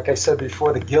 which is, like I said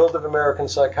before, the Guild of American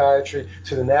Psychiatry,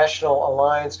 to the National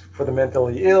Alliance for the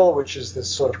Mentally Ill, which is this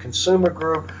sort of consumer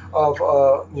group of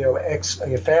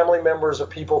family members of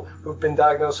people who've been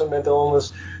diagnosed with mental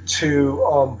illness,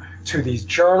 to these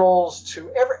journals,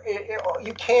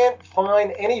 you can't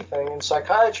find anything in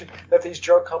psychiatry that these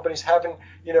drug companies haven't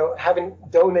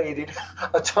donated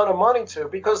a ton of money to,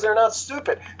 because they're not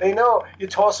stupid. They know you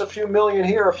toss a few million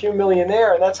here, a few million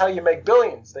there, and that's how you make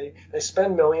billions. They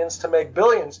spend millions to make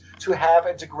billions, to have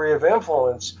a degree of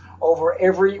influence over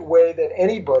every way that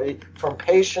anybody, from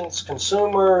patients,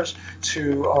 consumers,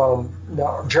 to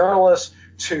journalists,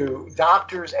 to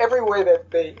doctors, every way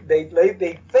that they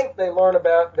think they learn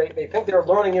about, they think they're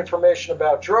learning information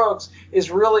about drugs is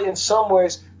really in some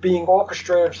ways being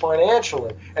orchestrated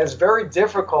financially. And it's very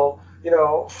difficult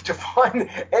to find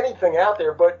anything out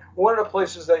there. But one of the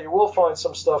places that you will find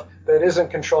some stuff that isn't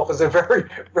controlled, because they're very,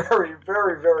 very,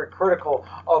 very, very critical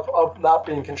of not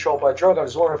being controlled by drug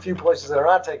companies. It's one of the few places that are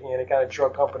not taking any kind of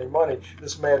drug company money,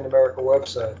 this Made in America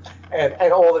website, and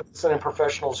all the dissident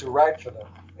professionals who write for them,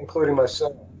 including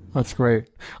myself. That's great.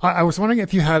 I was wondering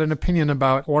if you had an opinion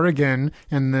about Oregon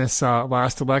in this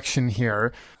last election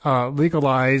here,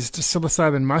 legalized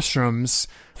psilocybin mushrooms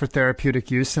for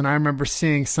therapeutic use. And I remember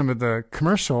seeing some of the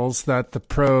commercials that the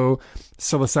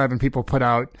pro-psilocybin people put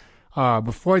out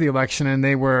before the election, and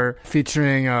they were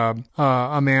featuring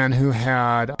a man who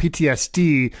had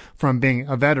PTSD from being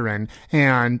a veteran.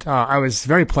 And I was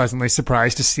very pleasantly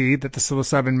surprised to see that the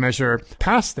psilocybin measure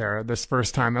passed there this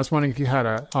first time. I was wondering if you had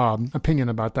an opinion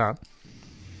about that.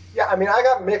 Yeah, I mean, I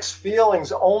got mixed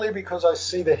feelings only because I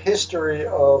see the history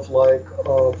of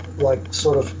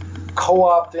sort of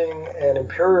co-opting and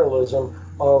imperialism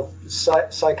of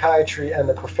psychiatry and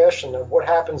the profession, of what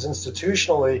happens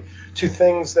institutionally to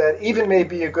things that even may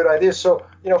be a good idea. So,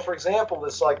 for example,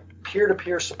 this like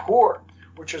peer-to-peer support,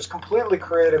 which is completely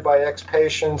created by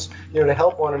ex-patients, to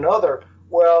help one another.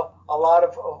 Well, a lot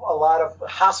of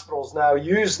hospitals now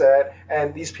use that,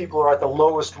 and these people are at the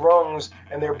lowest rungs,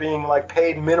 and they're being like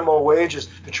paid minimal wages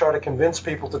to try to convince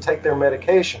people to take their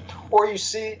medication. Or you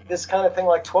see this kind of thing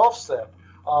like 12-step.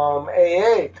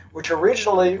 AA, which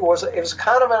originally was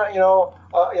kind of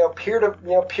a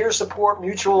peer support,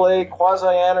 mutual aid,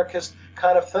 quasi-anarchist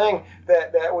kind of thing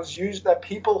that was used, that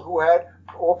people who had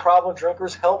or problem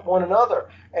drinkers help one another.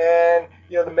 And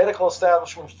the medical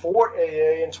establishment fought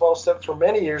AA and 12-step for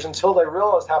many years until they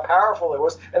realized how powerful it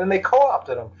was, and then they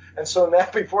co-opted them. And so now,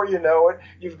 before you know it,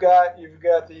 you've got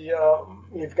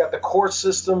the court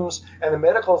systems and the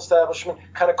medical establishment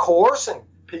kind of coercing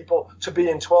people to be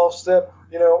in 12-step,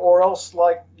 or else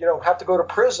have to go to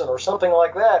prison or something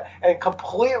like that, and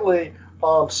completely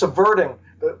subverting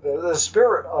the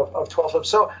spirit of 12-step.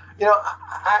 So,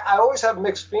 I always have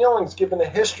mixed feelings given the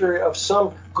history of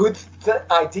some good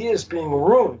ideas being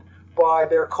ruined by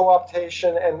their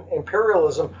co-optation and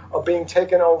imperialism of being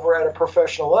taken over at a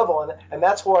professional level. And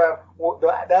that's why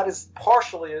that is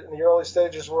partially in the early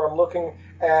stages where I'm looking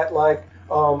at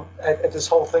at this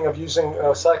whole thing of using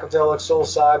psychedelics,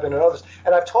 psilocybin, and others.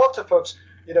 And I've talked to folks,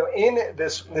 in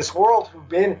this world who've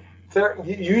been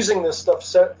using this stuff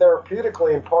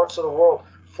therapeutically in parts of the world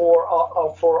for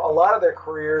a lot of their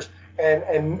careers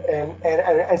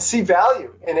and see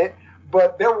value in it,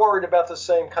 but they're worried about the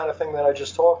same kind of thing that I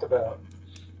just talked about.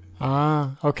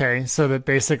 Okay. So that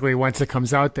basically once it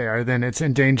comes out there, then it's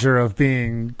in danger of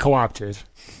being co-opted.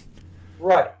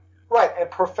 Right, and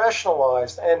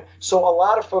professionalized. And so a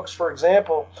lot of folks, for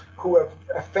example, who have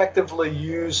effectively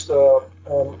used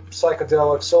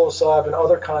psychedelics, psilocybin,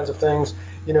 other kinds of things,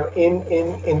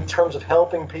 in terms of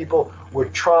helping people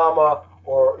with trauma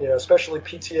or, especially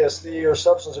PTSD or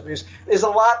substance abuse, there's a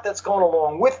lot that's going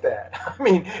along with that. I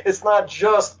mean, it's not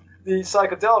just the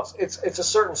psychedelics. It's a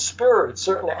certain spirit, it's a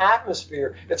certain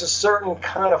atmosphere, it's a certain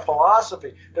kind of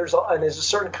philosophy. There's a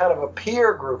certain kind of a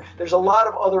peer group. There's a lot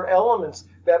of other elements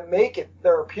that make it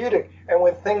therapeutic. And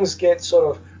when things get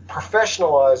sort of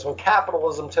professionalized, when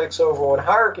capitalism takes over, when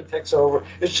hierarchy takes over,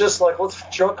 it's just like,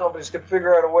 drug companies can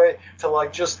figure out a way to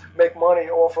just make money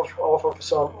off of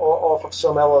some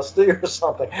LSD or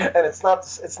something, and it's not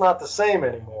the same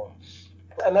anymore.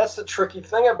 And that's the tricky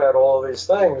thing about all of these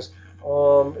things,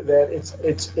 that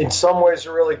it's in some ways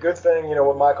a really good thing.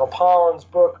 With Michael Pollan's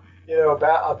book,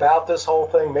 about this whole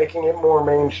thing, making it more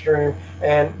mainstream,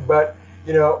 but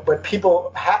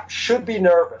people should be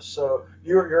nervous. So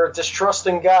you're a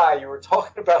distrusting guy. You were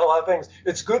talking about a lot of things.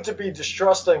 It's good to be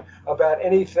distrusting about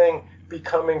anything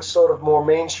becoming sort of more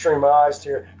mainstreamized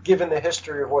here, given the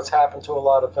history of what's happened to a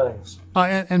lot of things.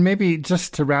 And maybe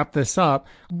just to wrap this up,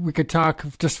 we could talk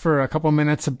just for a couple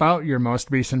minutes about your most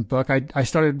recent book. I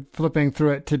started flipping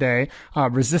through it today,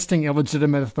 Resisting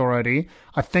Illegitimate Authority,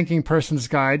 A Thinking Person's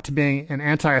Guide to Being an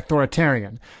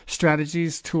Anti-Authoritarian,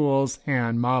 Strategies, Tools,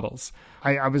 and Models.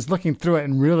 I was looking through it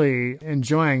and really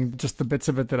enjoying just the bits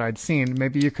of it that I'd seen.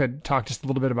 Maybe you could talk just a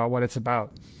little bit about what it's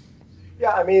about.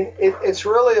 Yeah, I mean, it's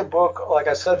really a book, like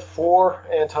I said, for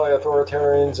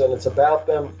anti-authoritarians, and it's about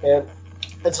them. And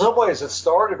in some ways, it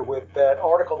started with that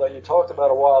article that you talked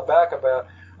about a while back about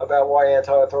why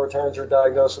anti-authoritarians are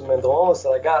diagnosed with mental illness, that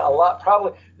I got a lot,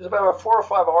 probably, there's about 4 or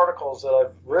 5 articles that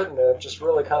I've written that have just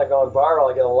really kind of gone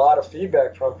viral. I get a lot of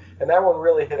feedback from, and that one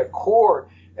really hit a chord.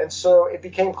 And so it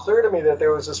became clear to me that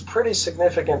there was this pretty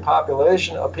significant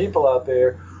population of people out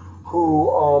there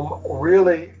who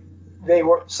really,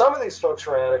 some of these folks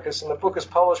were anarchists, and the book is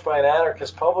published by an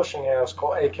anarchist publishing house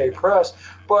called AK Press,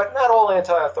 but not all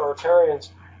anti-authoritarians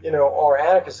are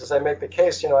anarchists. As I make the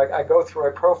case, I go through,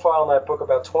 I profile in that book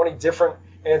about 20 different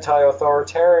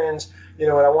anti-authoritarians, and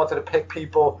I wanted to pick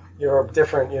people,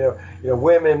 different,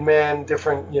 women, men,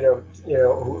 different,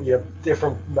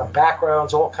 different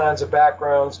backgrounds, all kinds of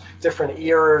backgrounds, different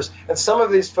eras, and some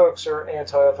of these folks are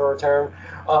anti-authoritarian.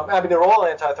 They're all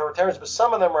anti-authoritarians, but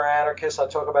some of them are anarchists. I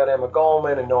talk about Emma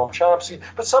Goldman and Noam Chomsky,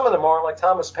 but some of them aren't. Like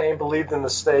Thomas Paine believed in the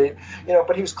state,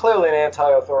 but he was clearly an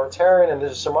anti-authoritarian, and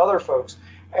there's some other folks.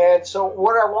 And so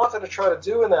what I wanted to try to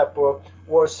do in that book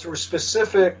was through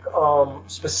specifics,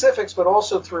 but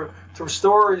also through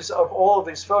stories of all of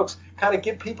these folks, kind of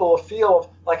give people a feel of,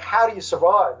 like, how do you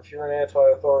survive if you're an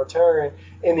anti-authoritarian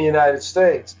in the United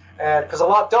States? And because a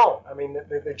lot don't. I mean,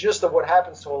 the gist of what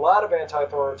happens to a lot of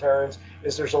anti-authoritarians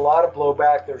is there's a lot of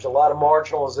blowback, there's a lot of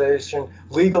marginalization,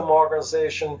 legal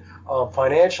marginalization,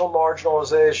 financial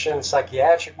marginalization,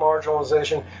 psychiatric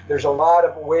marginalization. There's a lot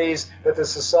of ways that the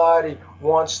society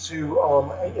wants to,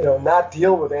 not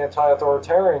deal with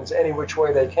anti-authoritarians any which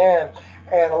way they can.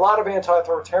 And a lot of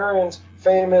anti-authoritarians,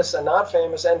 famous and not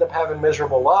famous, end up having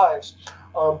miserable lives,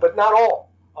 but not all.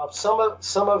 Some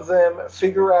of them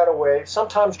figure out a way,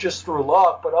 sometimes just through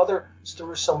luck, but others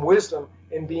through some wisdom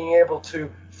in being able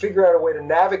to figure out a way to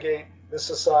navigate the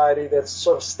society that's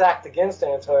sort of stacked against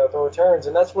anti-authoritarians.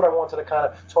 And that's what I wanted to kind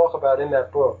of talk about in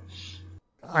that book.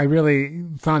 I really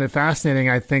found it fascinating.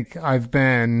 I think I've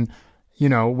been,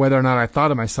 whether or not I thought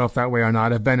of myself that way or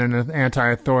not, I've been an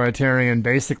anti-authoritarian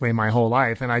basically my whole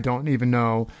life, and I don't even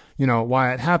know,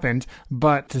 why it happened.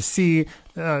 But to see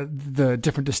the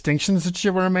different distinctions that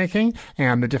you were making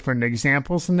and the different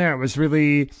examples in there, it was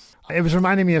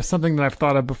reminding me of something that I've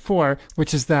thought of before,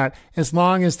 which is that as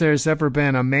long as there's ever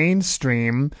been a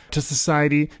mainstream to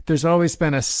society, there's always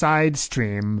been a side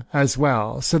stream as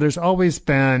well. So there's always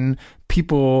been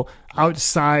people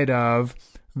outside of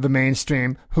the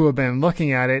mainstream who have been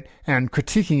looking at it and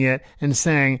critiquing it and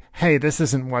saying, hey, this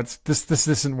isn't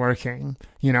working.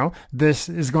 This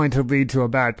is going to lead to a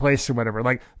bad place or whatever,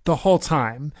 like the whole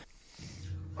time.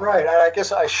 Right. And I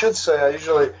guess I should say, I'm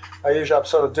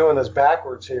sort of doing this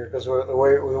backwards here because the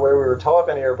way we were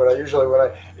talking here, but when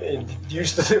I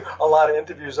used to do a lot of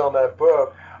interviews on that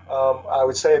book, I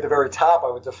would say at the very top,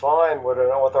 I would define what an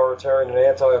authoritarian and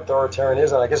anti-authoritarian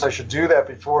is, and I guess I should do that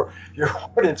before your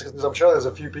audience, because I'm sure there's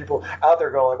a few people out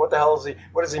there going, like, what the hell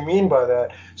what does he mean by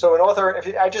that? So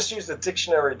I just use the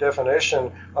dictionary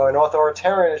definition. An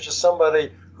authoritarian is just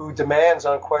somebody who demands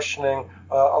unquestioning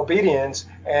obedience,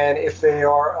 and if they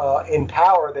are in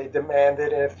power, they demand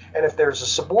it, and if there's a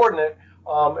subordinate,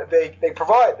 they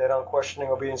provide that unquestioning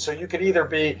obedience. So you could either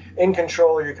be in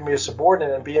control or you can be a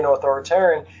subordinate and be an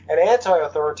authoritarian. And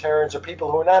anti-authoritarians are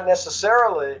people who are not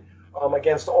necessarily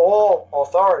against all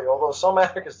authority, although some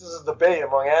anarchists, this is a debate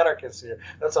among anarchists here,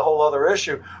 that's a whole other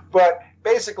issue. But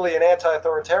basically, an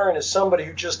anti-authoritarian is somebody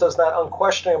who just does not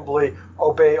unquestionably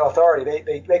obey authority.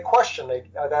 They question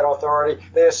that authority.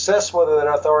 They assess whether that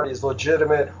authority is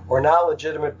legitimate or not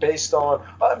legitimate based on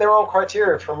their own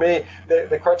criteria. For me,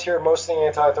 the criteria most of the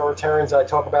anti-authoritarians I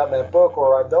talk about in that book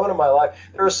or I've known in my life,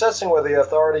 they're assessing whether the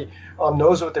authority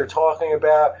knows what they're talking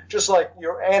about. Just like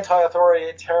your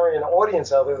anti-authoritarian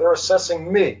audience out there, they're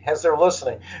assessing me as they're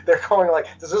listening. They're going like,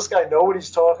 does this guy know what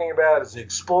he's talking about? Is he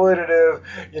exploitative?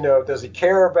 Does he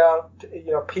care about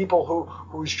people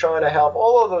who he's trying to help?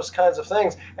 All of those kinds of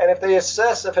things. And if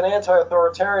an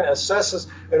anti-authoritarian assesses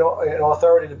an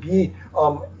authority to be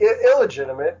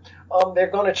illegitimate, they're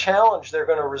going to challenge, they're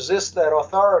going to resist that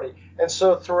authority. And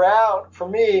so throughout, for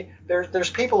me, there's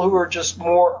people who are just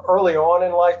more early on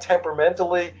in life,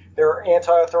 temperamentally, they're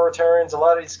anti-authoritarians. A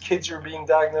lot of these kids are being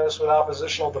diagnosed with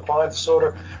oppositional defiant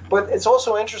disorder. But it's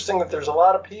also interesting that there's a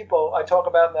lot of people I talk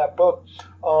about in that book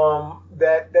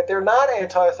that they're not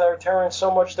anti-authoritarian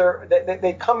so much.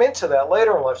 They come into that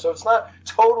later in life. So it's not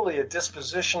totally a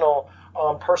dispositional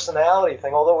personality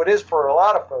thing, although it is for a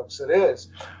lot of folks, it is.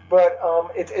 But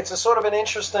it's a sort of an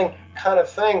interesting kind of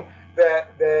thing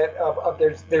that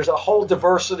there's a whole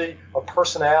diversity of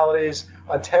personalities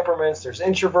and temperaments. There's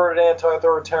introverted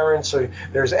anti-authoritarians, so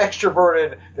there's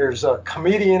extroverted, there's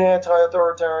comedian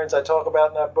anti-authoritarians I talk about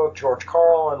in that book, George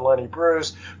Carlin and Lenny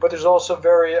Bruce, but there's also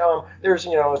there's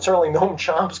certainly Noam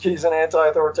Chomsky's an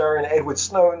anti-authoritarian, Edward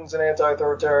Snowden's an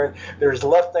anti-authoritarian, there's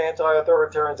left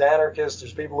anti-authoritarians, anarchists,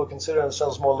 there's people who consider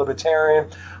themselves more libertarian,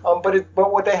 but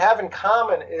what they have in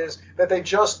common is that they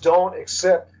just don't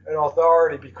accept an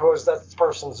authority because that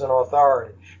person's an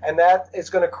authority. And that is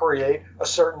going to create a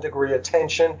certain degree of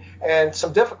tension and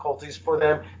some difficulties for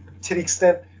them to the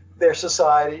extent their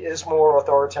society is more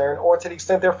authoritarian or to the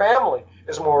extent their family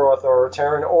is more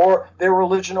authoritarian or their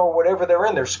religion or whatever they're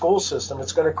in, their school system.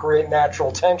 It's going to create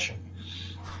natural tension.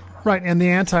 Right, and the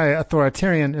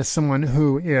anti-authoritarian is someone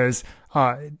who is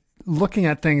looking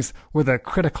at things with a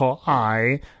critical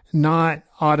eye, not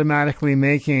automatically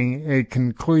making a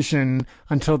conclusion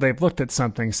until they've looked at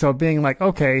something. So being like,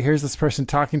 okay, here's this person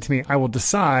talking to me, I will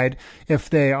decide if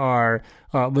they are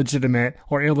legitimate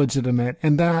or illegitimate.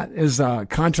 And that is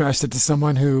contrasted to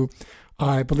someone who,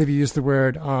 I believe you used the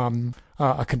word, a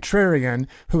contrarian,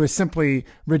 who is simply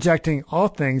rejecting all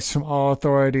things from all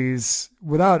authorities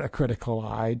without a critical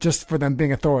eye, just for them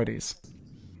being authorities.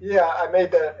 Yeah, I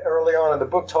made that early on in the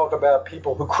book, talk about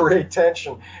people who create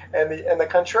tension. And the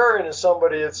contrarian is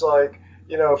somebody, it's like,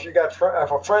 you know, if you got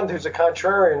a friend who's a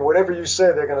contrarian, whatever you say,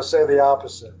 they're going to say the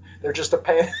opposite. They're just a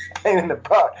pain in the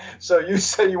butt. So you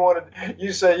say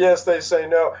you say yes, they say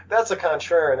no. That's a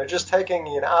contrarian. They're just taking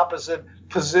an opposite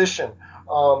position.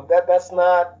 That's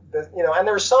not, you know, and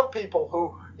there are some people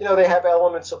who, you know, they have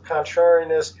elements of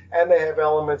contrariness and they have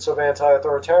elements of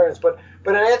anti-authoritarians, but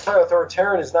an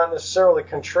anti-authoritarian is not necessarily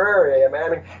contrary. I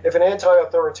mean, if an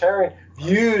anti-authoritarian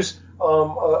views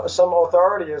some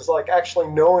authority as like actually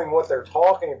knowing what they're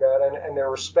talking about and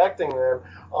they're respecting them,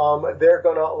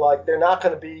 they're not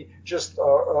gonna be just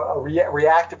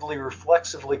reactively,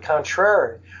 reflexively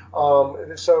contrary.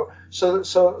 So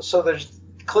there's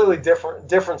clearly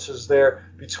differences there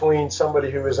between somebody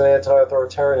who is an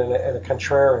anti-authoritarian and a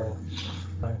contrarian.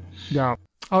 Yeah.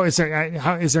 Oh, is there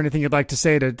anything you'd like to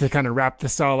say to kind of wrap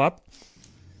this all up?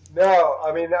 No,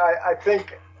 I mean, I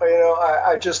think, you know,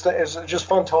 it's just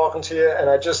fun talking to you, and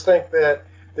I just think that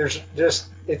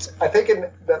I think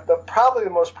probably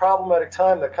the most problematic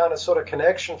time, the kind of sort of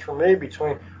connection for me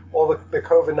between all the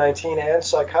COVID-19 and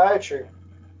psychiatry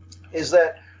is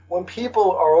that when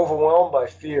people are overwhelmed by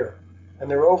fear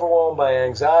and they're overwhelmed by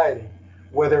anxiety,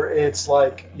 whether it's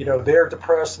like, you know, they're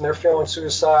depressed and they're feeling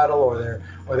suicidal, or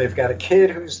they've got a kid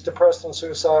who's depressed and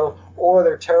suicidal, or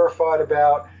they're terrified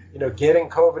about, you know, getting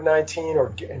COVID-19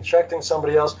 or infecting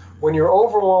somebody else. When you're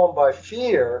overwhelmed by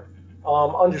fear,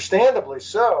 understandably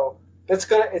so,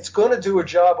 it's gonna do a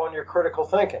job on your critical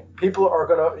thinking. People are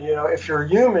gonna, you know, if you're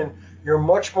human, you're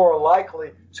much more likely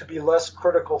to be less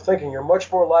critical thinking. You're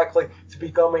much more likely to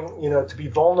be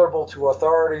vulnerable to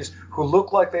authorities who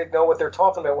look like they know what they're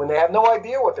talking about when they have no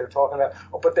idea what they're talking about,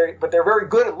 but they're very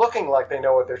good at looking like they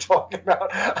know what they're talking about.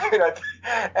 I mean,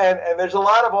 and there's a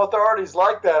lot of authorities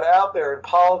like that out there in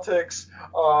politics,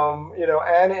 you know,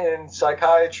 and in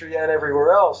psychiatry and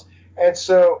everywhere else. And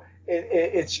so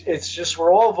it's just,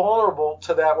 we're all vulnerable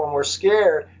to that when we're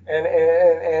scared, and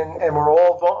we're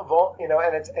all you know,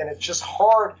 and it's just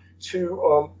hard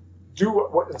to do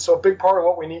what. And so a big part of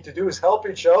what we need to do is help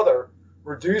each other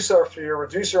reduce our fear,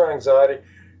 reduce our anxiety,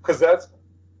 because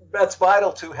that's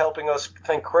vital to helping us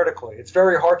think critically. It's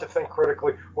very hard to think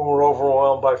critically when we're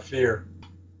overwhelmed by fear.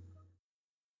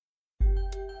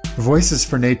 Voices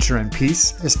for Nature and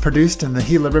Peace is produced in the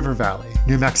Gila River Valley,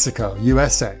 New Mexico,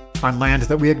 USA, on land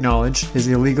that we acknowledge is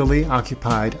illegally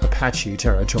occupied Apache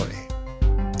territory.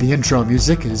 The intro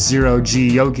music is Zero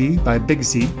G Yogi by Big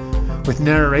Z, with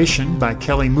narration by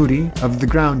Kelly Moody of the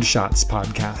Ground Shots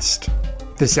podcast.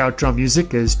 This outro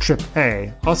music is Trip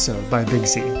A, also by Big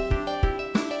Z.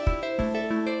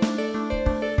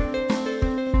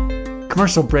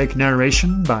 Commercial break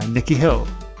narration by Nikki Hill.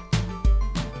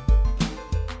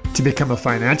 To become a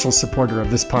financial supporter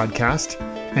of this podcast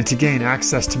and to gain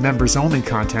access to members-only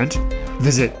content,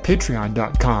 visit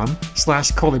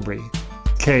patreon.com/Kolibri,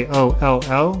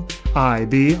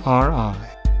 KOLLIBRI.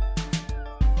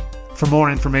 For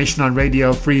more information on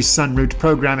Radio Free Sunroot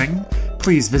programming,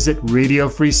 please visit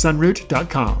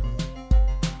radiofreesunroot.com.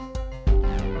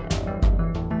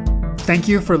 Thank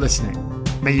you for listening.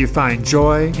 May you find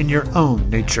joy in your own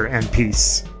nature and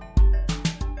peace.